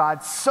turn to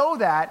God so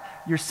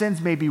that your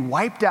sins may be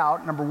wiped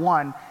out, number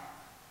one,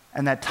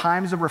 and that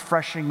times of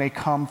refreshing may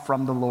come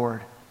from the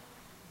Lord.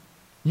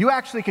 You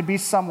actually could be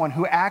someone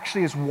who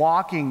actually is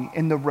walking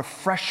in the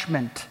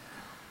refreshment,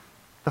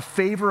 the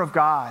favor of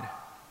God.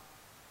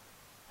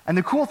 And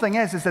the cool thing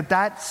is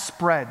that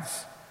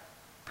spreads.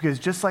 Because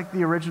just like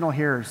the original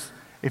hearers,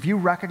 if you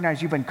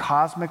recognize you've been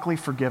cosmically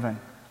forgiven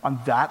on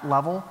that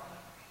level,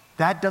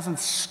 that doesn't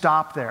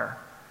stop there.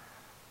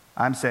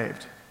 I'm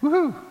saved.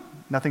 Woohoo!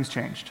 Nothing's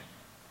changed.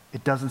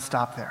 It doesn't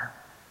stop there.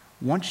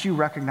 Once you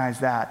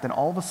recognize that, then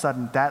all of a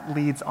sudden that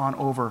leads on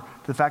over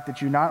to the fact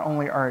that you not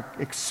only are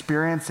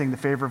experiencing the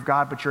favor of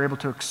God, but you're able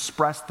to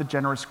express the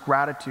generous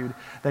gratitude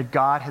that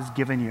God has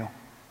given you.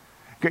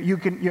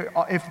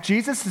 If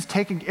Jesus is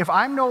taking, if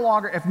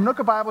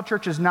Nooka Bible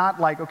Church is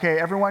not like, okay,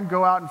 everyone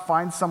go out and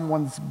find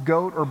someone's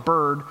goat or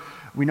bird.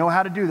 We know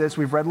how to do this.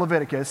 We've read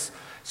Leviticus.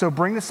 So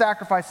bring the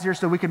sacrifices here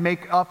so we can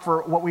make up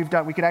for what we've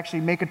done. We can actually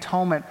make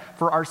atonement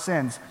for our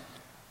sins.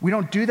 We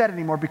don't do that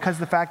anymore because of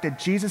the fact that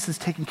Jesus is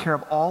taking care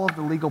of all of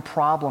the legal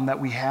problem that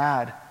we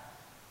had.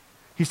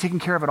 He's taking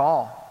care of it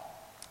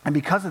all. And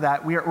because of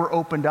that, we're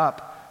opened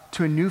up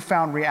to a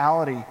newfound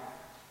reality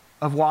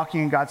of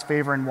walking in God's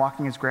favor and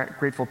walking as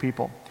grateful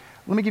people.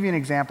 Let me give you an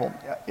example.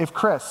 If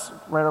Chris,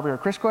 right over here,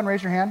 Chris, go ahead and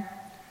raise your hand.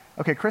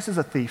 Okay, Chris is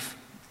a thief.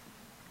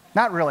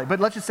 Not really, but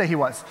let's just say he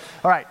was.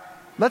 All right,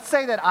 let's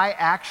say that I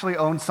actually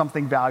own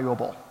something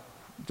valuable.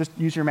 Just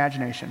use your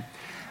imagination.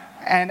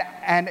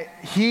 And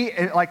he,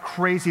 like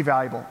crazy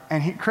valuable.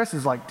 And Chris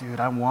is like, dude,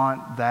 I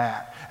want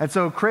that. And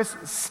so Chris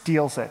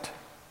steals it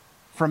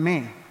from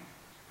me.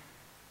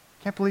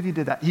 Can't believe he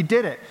did that. He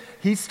did it.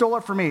 He stole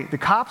it from me. The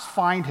cops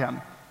find him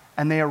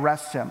and they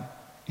arrest him.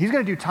 He's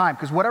going to do time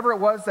because whatever it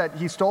was that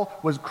he stole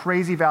was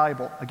crazy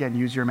valuable. Again,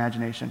 use your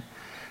imagination.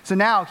 So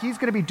now he's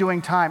going to be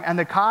doing time. And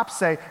the cops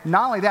say,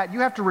 not only that,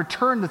 you have to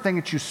return the thing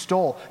that you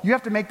stole. You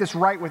have to make this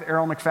right with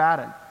Errol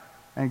McFadden.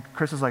 And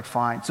Chris is like,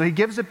 fine. So he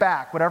gives it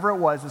back, whatever it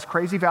was, this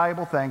crazy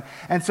valuable thing.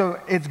 And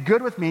so it's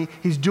good with me.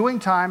 He's doing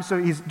time,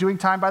 so he's doing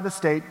time by the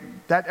state.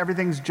 That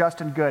everything's just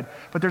and good.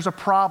 But there's a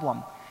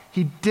problem.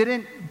 He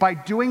didn't, by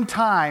doing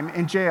time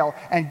in jail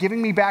and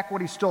giving me back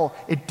what he stole,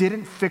 it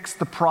didn't fix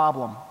the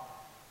problem.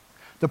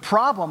 The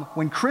problem,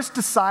 when Chris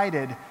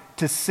decided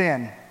to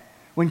sin,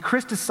 when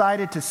Chris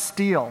decided to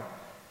steal,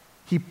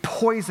 he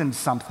poisoned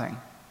something.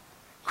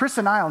 Chris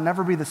and I will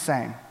never be the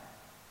same.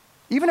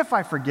 Even if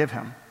I forgive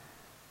him,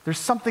 there's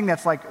something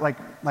that's like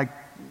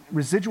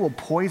residual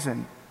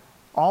poison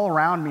all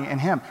around me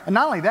and him. And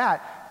not only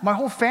that, my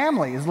whole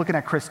family is looking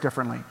at Chris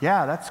differently.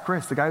 Yeah, that's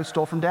Chris, the guy who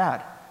stole from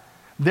Dad.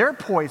 Their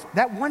poison,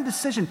 that one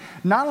decision,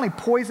 not only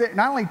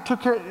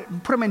put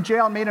him in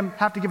jail and made him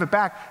have to give it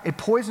back, it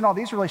poisoned all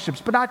these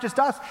relationships, but not just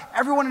us.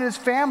 Everyone in his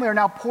family are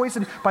now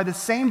poisoned by the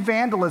same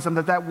vandalism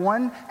that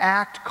one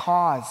act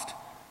caused.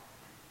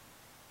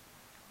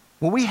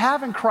 What we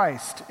have in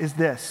Christ is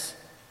this.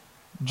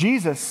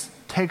 Jesus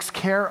takes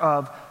care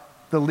of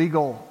the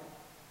legal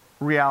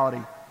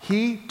reality.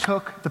 He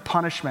took the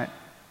punishment.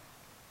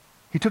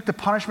 He took the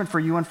punishment for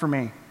you and for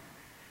me.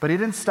 But he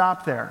didn't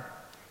stop there.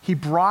 He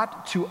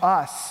brought to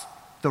us,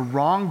 the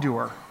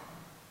wrongdoer,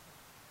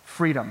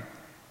 freedom.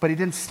 But he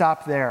didn't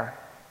stop there.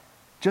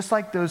 just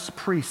like those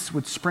priests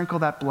would sprinkle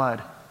that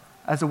blood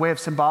as a way of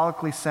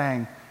symbolically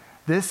saying,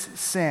 this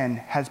sin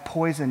has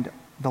poisoned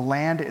the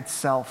land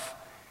itself.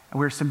 And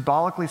we're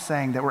symbolically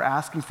saying that we're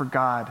asking for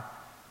God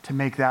to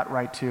make that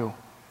right too.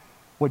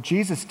 What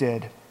Jesus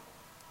did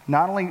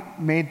not only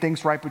made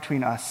things right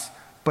between us,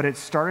 but it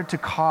started to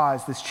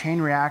cause this chain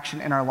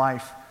reaction in our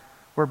life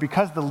where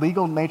because the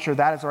legal nature of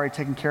that is already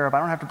taken care of, I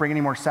don't have to bring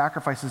any more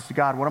sacrifices to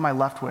God. What am I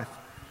left with?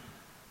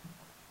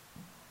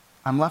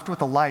 I'm left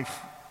with a life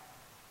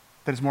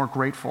that is more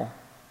grateful,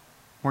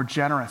 more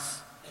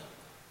generous.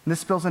 And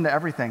this spills into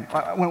everything.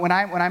 When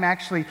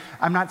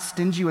I'm not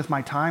stingy with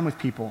my time with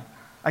people.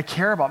 I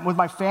care about them. With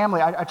my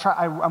family,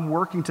 I'm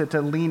working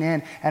to lean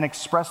in and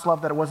express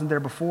love that it wasn't there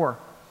before.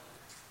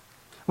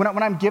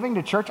 When I'm giving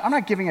to church, I'm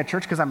not giving at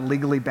church because I'm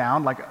legally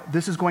bound, like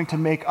this is going to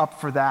make up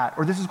for that,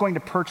 or this is going to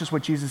purchase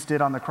what Jesus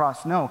did on the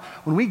cross. No,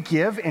 when we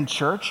give in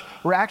church,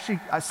 we're actually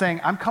saying,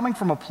 I'm coming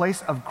from a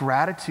place of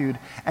gratitude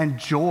and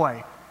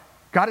joy.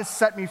 God has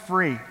set me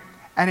free.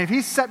 And if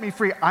he's set me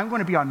free, I'm going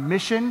to be on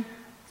mission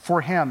for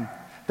him.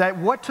 That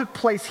what took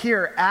place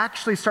here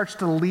actually starts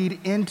to lead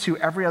into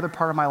every other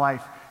part of my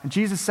life. And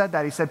Jesus said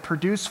that. He said,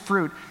 produce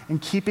fruit in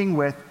keeping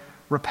with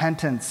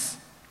repentance.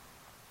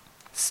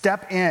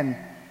 Step in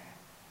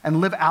and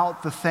live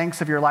out the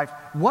thanks of your life.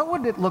 What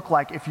would it look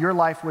like if your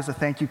life was a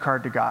thank you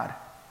card to God?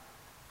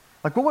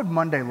 Like, what would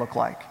Monday look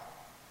like?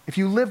 If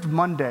you lived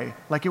Monday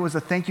like it was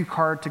a thank you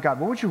card to God,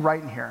 what would you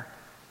write in here?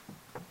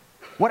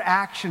 What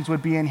actions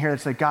would be in here that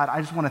say, God, I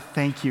just want to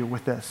thank you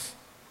with this?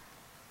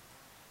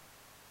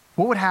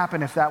 What would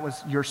happen if that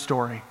was your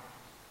story?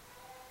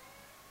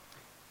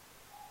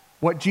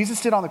 What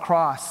Jesus did on the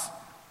cross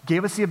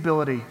gave us the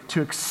ability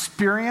to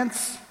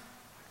experience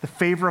the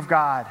favor of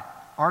God.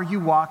 Are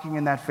you walking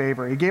in that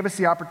favor? He gave us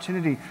the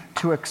opportunity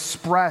to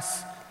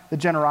express the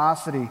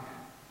generosity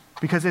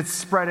because it's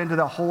spread into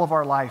the whole of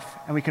our life,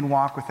 and we can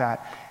walk with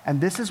that. And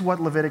this is what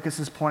Leviticus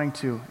is pointing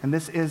to, and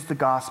this is the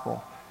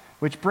gospel,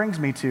 which brings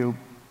me to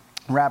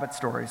rabbit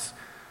stories.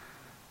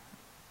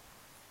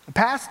 The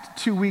past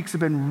 2 weeks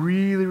have been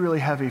really, really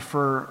heavy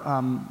for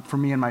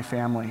me and my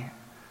family.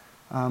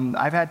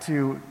 I've had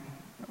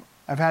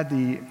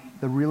the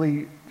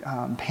really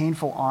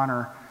painful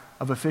honor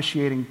of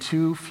officiating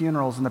 2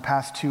 funerals in the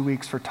past 2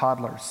 weeks for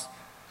toddlers.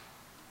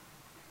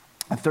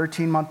 A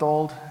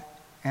 13-month-old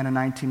and a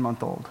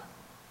 19-month-old.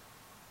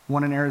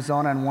 One in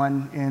Arizona and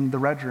one in the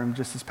Red Room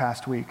just this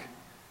past week.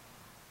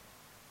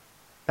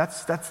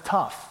 That's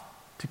tough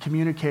to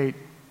communicate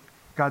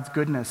God's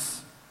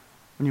goodness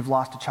when you've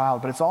lost a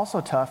child, but it's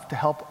also tough to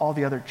help all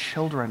the other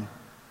children,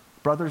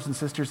 brothers and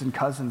sisters and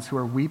cousins who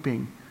are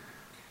weeping,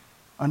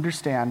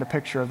 understand a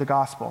picture of the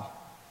gospel.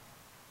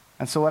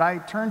 And so what I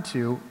turned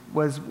to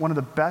was one of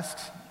the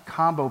best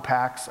combo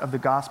packs of the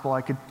gospel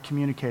I could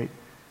communicate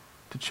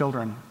to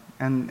children.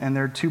 And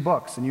there are 2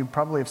 books, and you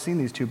probably have seen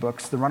these 2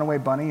 books, The Runaway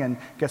Bunny and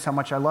Guess How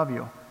Much I Love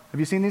You. Have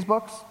you seen these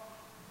books?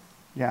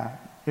 Yeah.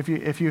 If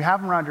you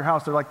have them around your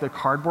house, they're like the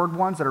cardboard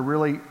ones that are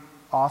really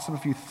awesome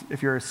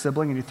if you're a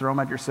sibling and you throw them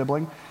at your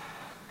sibling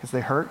because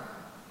they hurt.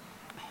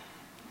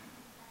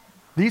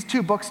 These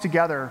 2 books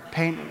together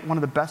paint one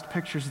of the best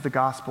pictures of the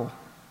gospel.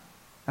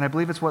 And I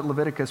believe it's what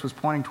Leviticus was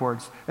pointing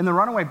towards. In The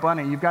Runaway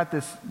Bunny, you've got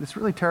this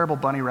really terrible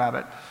bunny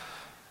rabbit.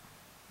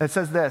 It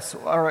says this,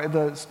 or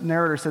the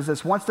narrator says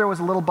this, once there was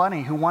a little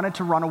bunny who wanted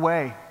to run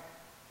away.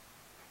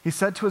 He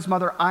said to his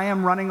mother, I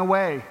am running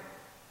away.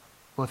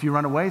 Well, if you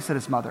run away, said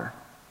his mother,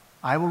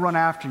 I will run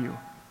after you,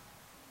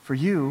 for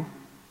you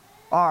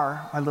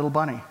are my little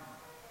bunny.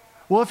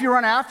 Well, if you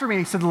run after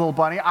me, said the little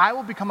bunny, I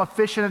will become a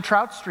fish in a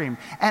trout stream,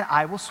 and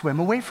I will swim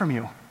away from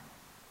you.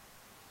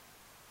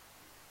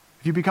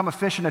 If you become a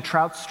fish in a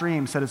trout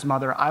stream, said his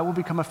mother, I will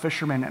become a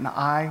fisherman, and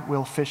I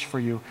will fish for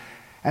you.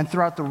 And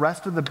throughout the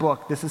rest of the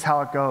book, this is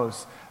how it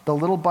goes. The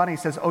little bunny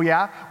says, oh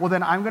yeah? Well,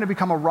 then I'm going to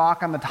become a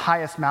rock on the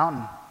highest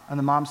mountain. And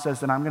the mom says,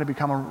 then I'm going to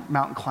become a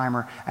mountain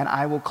climber, and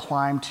I will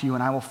climb to you,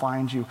 and I will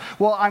find you.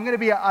 Well, I'm going to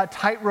be a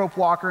tightrope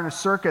walker in a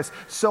circus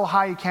so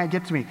high you can't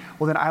get to me.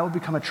 Well, then I will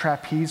become a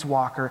trapeze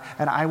walker,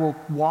 and I will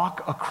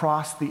walk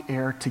across the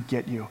air to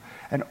get you.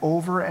 And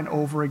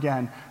over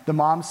again, the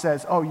mom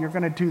says, oh, you're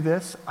going to do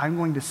this? I'm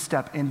going to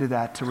step into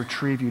that to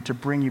retrieve you, to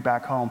bring you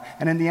back home.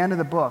 And in the end of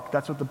the book,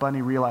 that's what the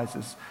bunny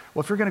realizes.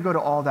 Well, if you're going to go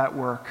to all that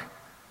work,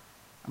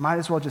 I might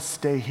as well just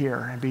stay here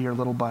and be your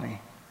little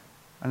bunny.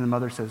 And the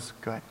mother says,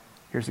 good.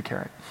 Here's a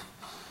carrot.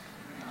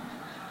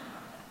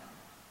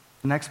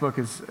 The next book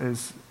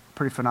is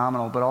pretty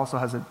phenomenal, but also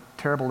has a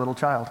terrible little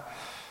child.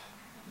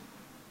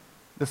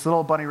 This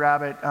little bunny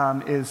rabbit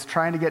is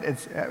trying to get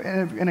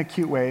in a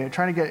cute way,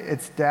 trying to get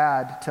its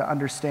dad to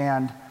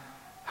understand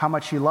how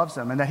much he loves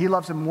him, and that he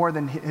loves him more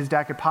than his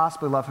dad could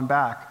possibly love him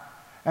back.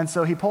 And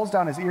so he pulls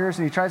down his ears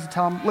and he tries to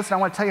tell him, listen, I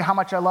want to tell you how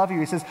much I love you.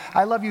 He says,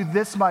 I love you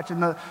this much.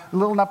 And the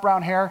little nut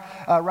brown hair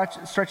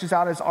stretches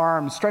out his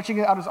arms,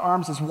 stretching out his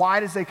arms as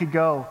wide as they could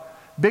go.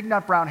 Big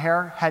nut brown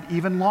hair had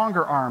even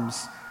longer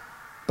arms.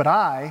 But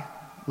I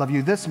love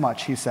you this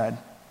much, he said.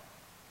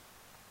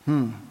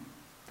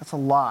 That's a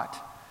lot.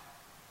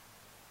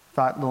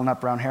 thought little nut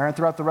brown hair. And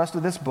throughout the rest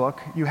of this book,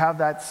 you have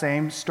that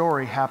same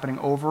story happening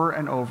over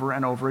and over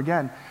and over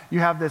again. You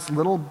have this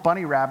little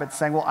bunny rabbit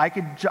saying, well,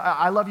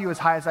 I love you as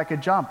high as I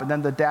could jump. And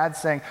then the dad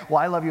saying, well,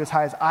 I love you as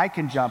high as I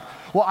can jump.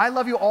 Well, I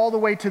love you all the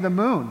way to the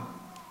moon.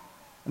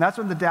 And that's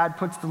when the dad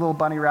puts the little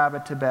bunny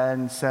rabbit to bed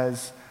and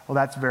says, well,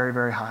 that's very,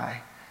 very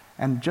high.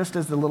 And just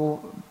as the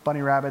little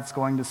bunny rabbit's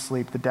going to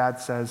sleep, the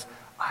dad says,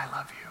 I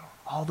love you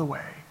all the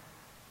way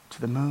to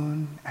the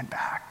moon and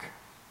back.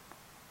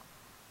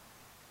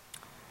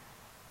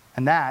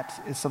 And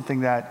that is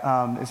something that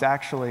is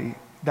actually,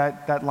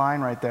 that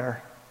line right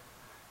there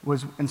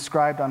was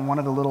inscribed on one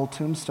of the little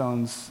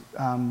tombstones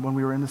when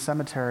we were in the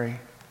cemetery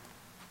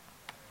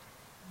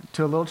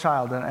to a little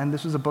child. And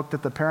this was a book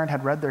that the parent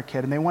had read their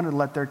kid, and they wanted to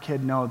let their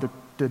kid know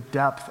the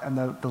depth and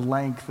the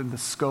length and the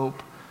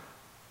scope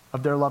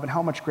of their love and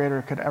how much greater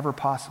it could ever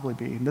possibly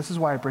be. And this is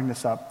why I bring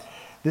this up.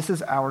 This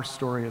is our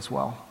story as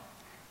well.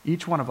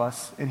 Each one of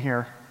us in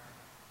here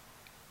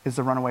is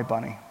the runaway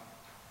bunny.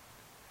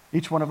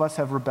 Each one of us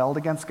have rebelled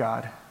against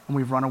God, and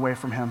we've run away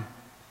from him.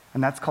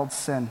 And that's called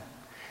sin.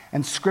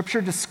 And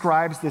Scripture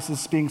describes this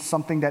as being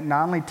something that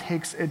not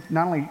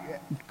only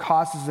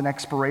causes an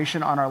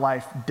expiration on our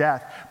life,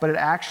 death, but it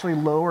actually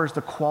lowers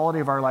the quality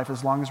of our life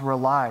as long as we're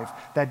alive.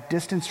 That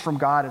distance from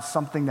God is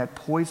something that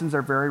poisons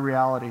our very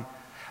reality.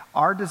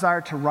 Our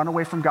desire to run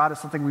away from God is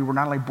something we were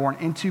not only born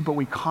into, but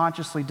we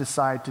consciously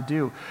decide to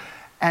do.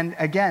 And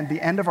again,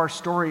 the end of our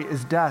story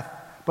is death.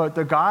 But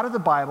the God of the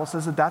Bible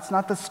says that that's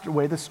not the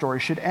way the story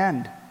should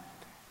end.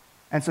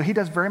 And so he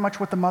does very much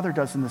what the mother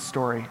does in this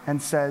story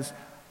and says,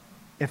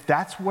 if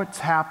that's what's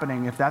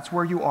happening, if that's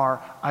where you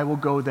are, I will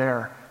go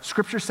there.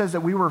 Scripture says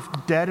that we were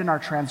dead in our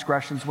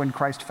transgressions when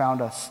Christ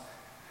found us.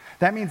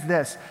 That means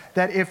this,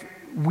 that if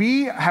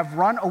we have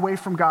run away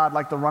from God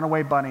like the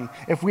runaway bunny,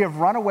 if we have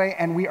run away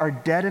and we are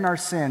dead in our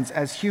sins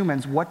as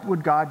humans, what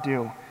would God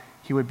do?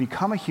 He would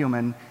become a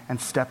human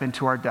and step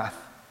into our death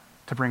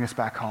to bring us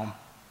back home.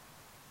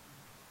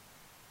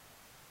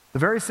 The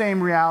very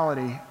same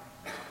reality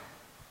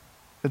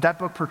that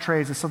book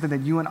portrays is something that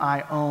you and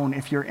I own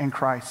if you're in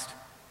Christ.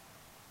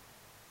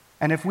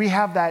 And if we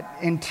have that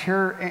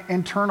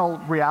internal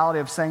reality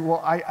of saying,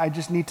 well, I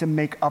just need to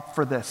make up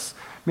for this.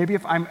 Maybe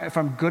if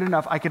I'm good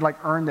enough, I could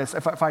earn this.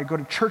 If I go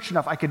to church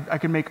enough, I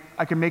can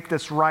make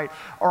this right.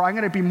 Or I'm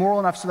going to be moral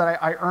enough so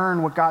that I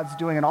earn what God's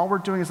doing. And all we're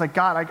doing is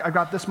God, I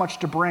got this much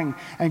to bring.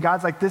 And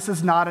God's like, this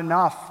is not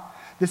enough.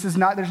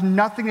 There's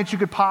nothing that you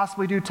could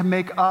possibly do to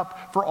make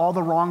up for all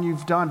the wrong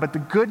you've done. But the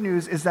good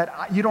news is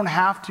that you don't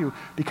have to,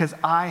 because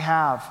I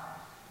have.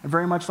 And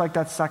very much like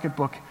that second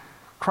book,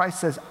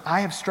 Christ says,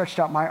 I have stretched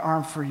out my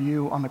arm for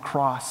you on the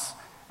cross,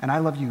 and I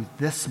love you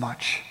this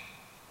much.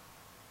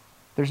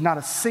 There's not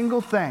a single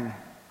thing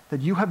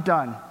that you have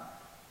done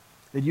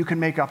that you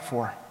can make up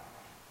for.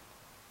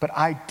 But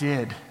I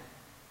did.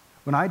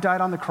 When I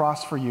died on the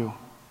cross for you,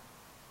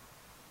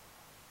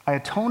 I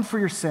atoned for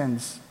your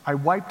sins, I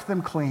wiped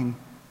them clean,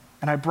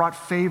 and I brought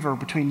favor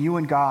between you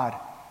and God.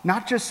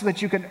 Not just so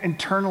that you can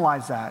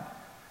internalize that,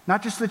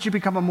 not just so that you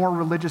become a more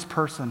religious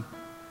person,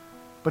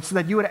 but so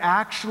that you would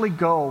actually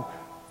go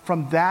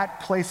from that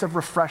place of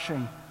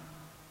refreshing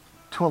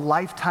to a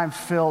lifetime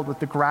filled with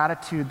the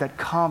gratitude that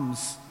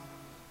comes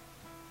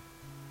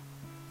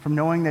from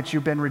knowing that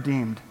you've been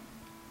redeemed.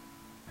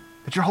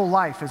 That your whole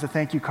life is a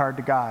thank you card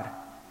to God.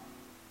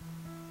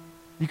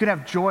 You can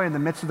have joy in the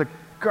midst of the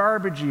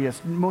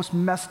garbagiest, most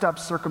messed up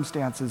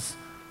circumstances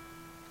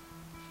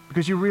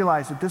because you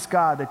realize that this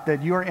God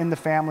that you are in the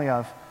family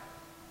of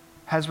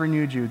has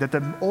renewed you, that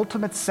the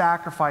ultimate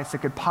sacrifice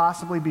that could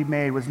possibly be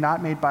made was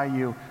not made by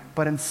you,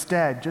 but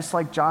instead, just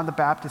like John the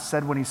Baptist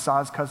said when he saw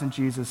his cousin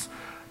Jesus,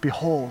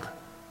 behold,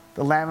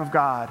 the Lamb of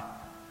God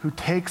who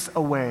takes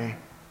away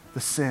the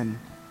sin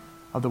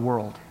of the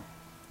world.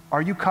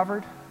 Are you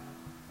covered?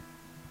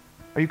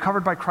 Are you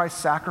covered by Christ's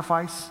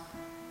sacrifice?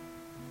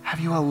 Have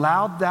you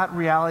allowed that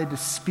reality to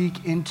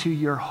speak into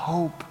your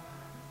hope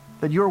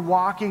that you're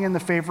walking in the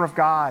favor of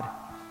God,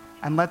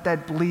 and let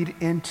that bleed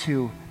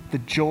into the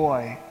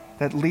joy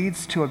that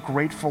leads to a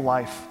grateful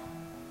life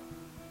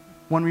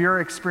when we are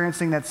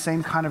experiencing that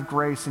same kind of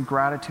grace and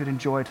gratitude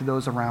and joy to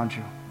those around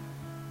you?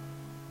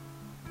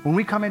 When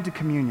we come into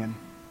communion,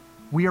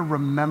 we are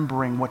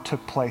remembering what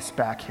took place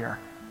back here.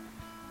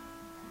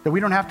 That we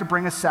don't have to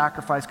bring a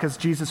sacrifice because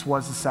Jesus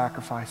was the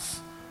sacrifice.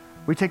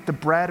 We take the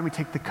bread and we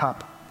take the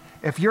cup.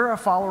 If you're a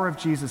follower of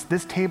Jesus,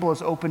 this table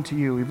is open to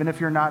you, even if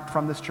you're not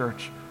from this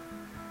church.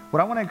 What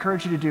I want to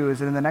encourage you to do is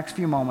that in the next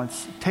few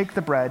moments, take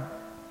the bread,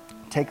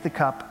 take the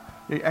cup,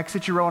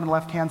 exit your row on the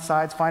left-hand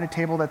sides, find a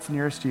table that's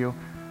nearest you,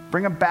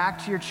 bring them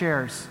back to your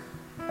chairs,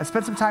 and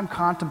spend some time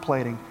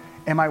contemplating,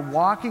 am I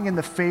walking in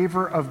the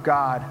favor of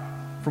God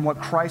from what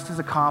Christ has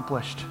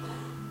accomplished?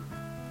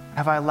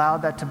 Have I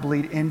allowed that to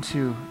bleed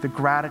into the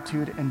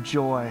gratitude and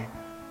joy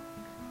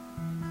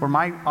where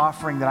my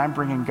offering that I'm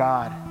bringing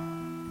God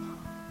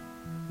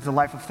is a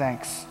life of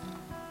thanks?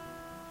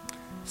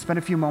 Spend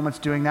a few moments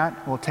doing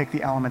that. We'll take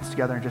the elements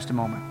together in just a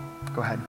moment. Go ahead.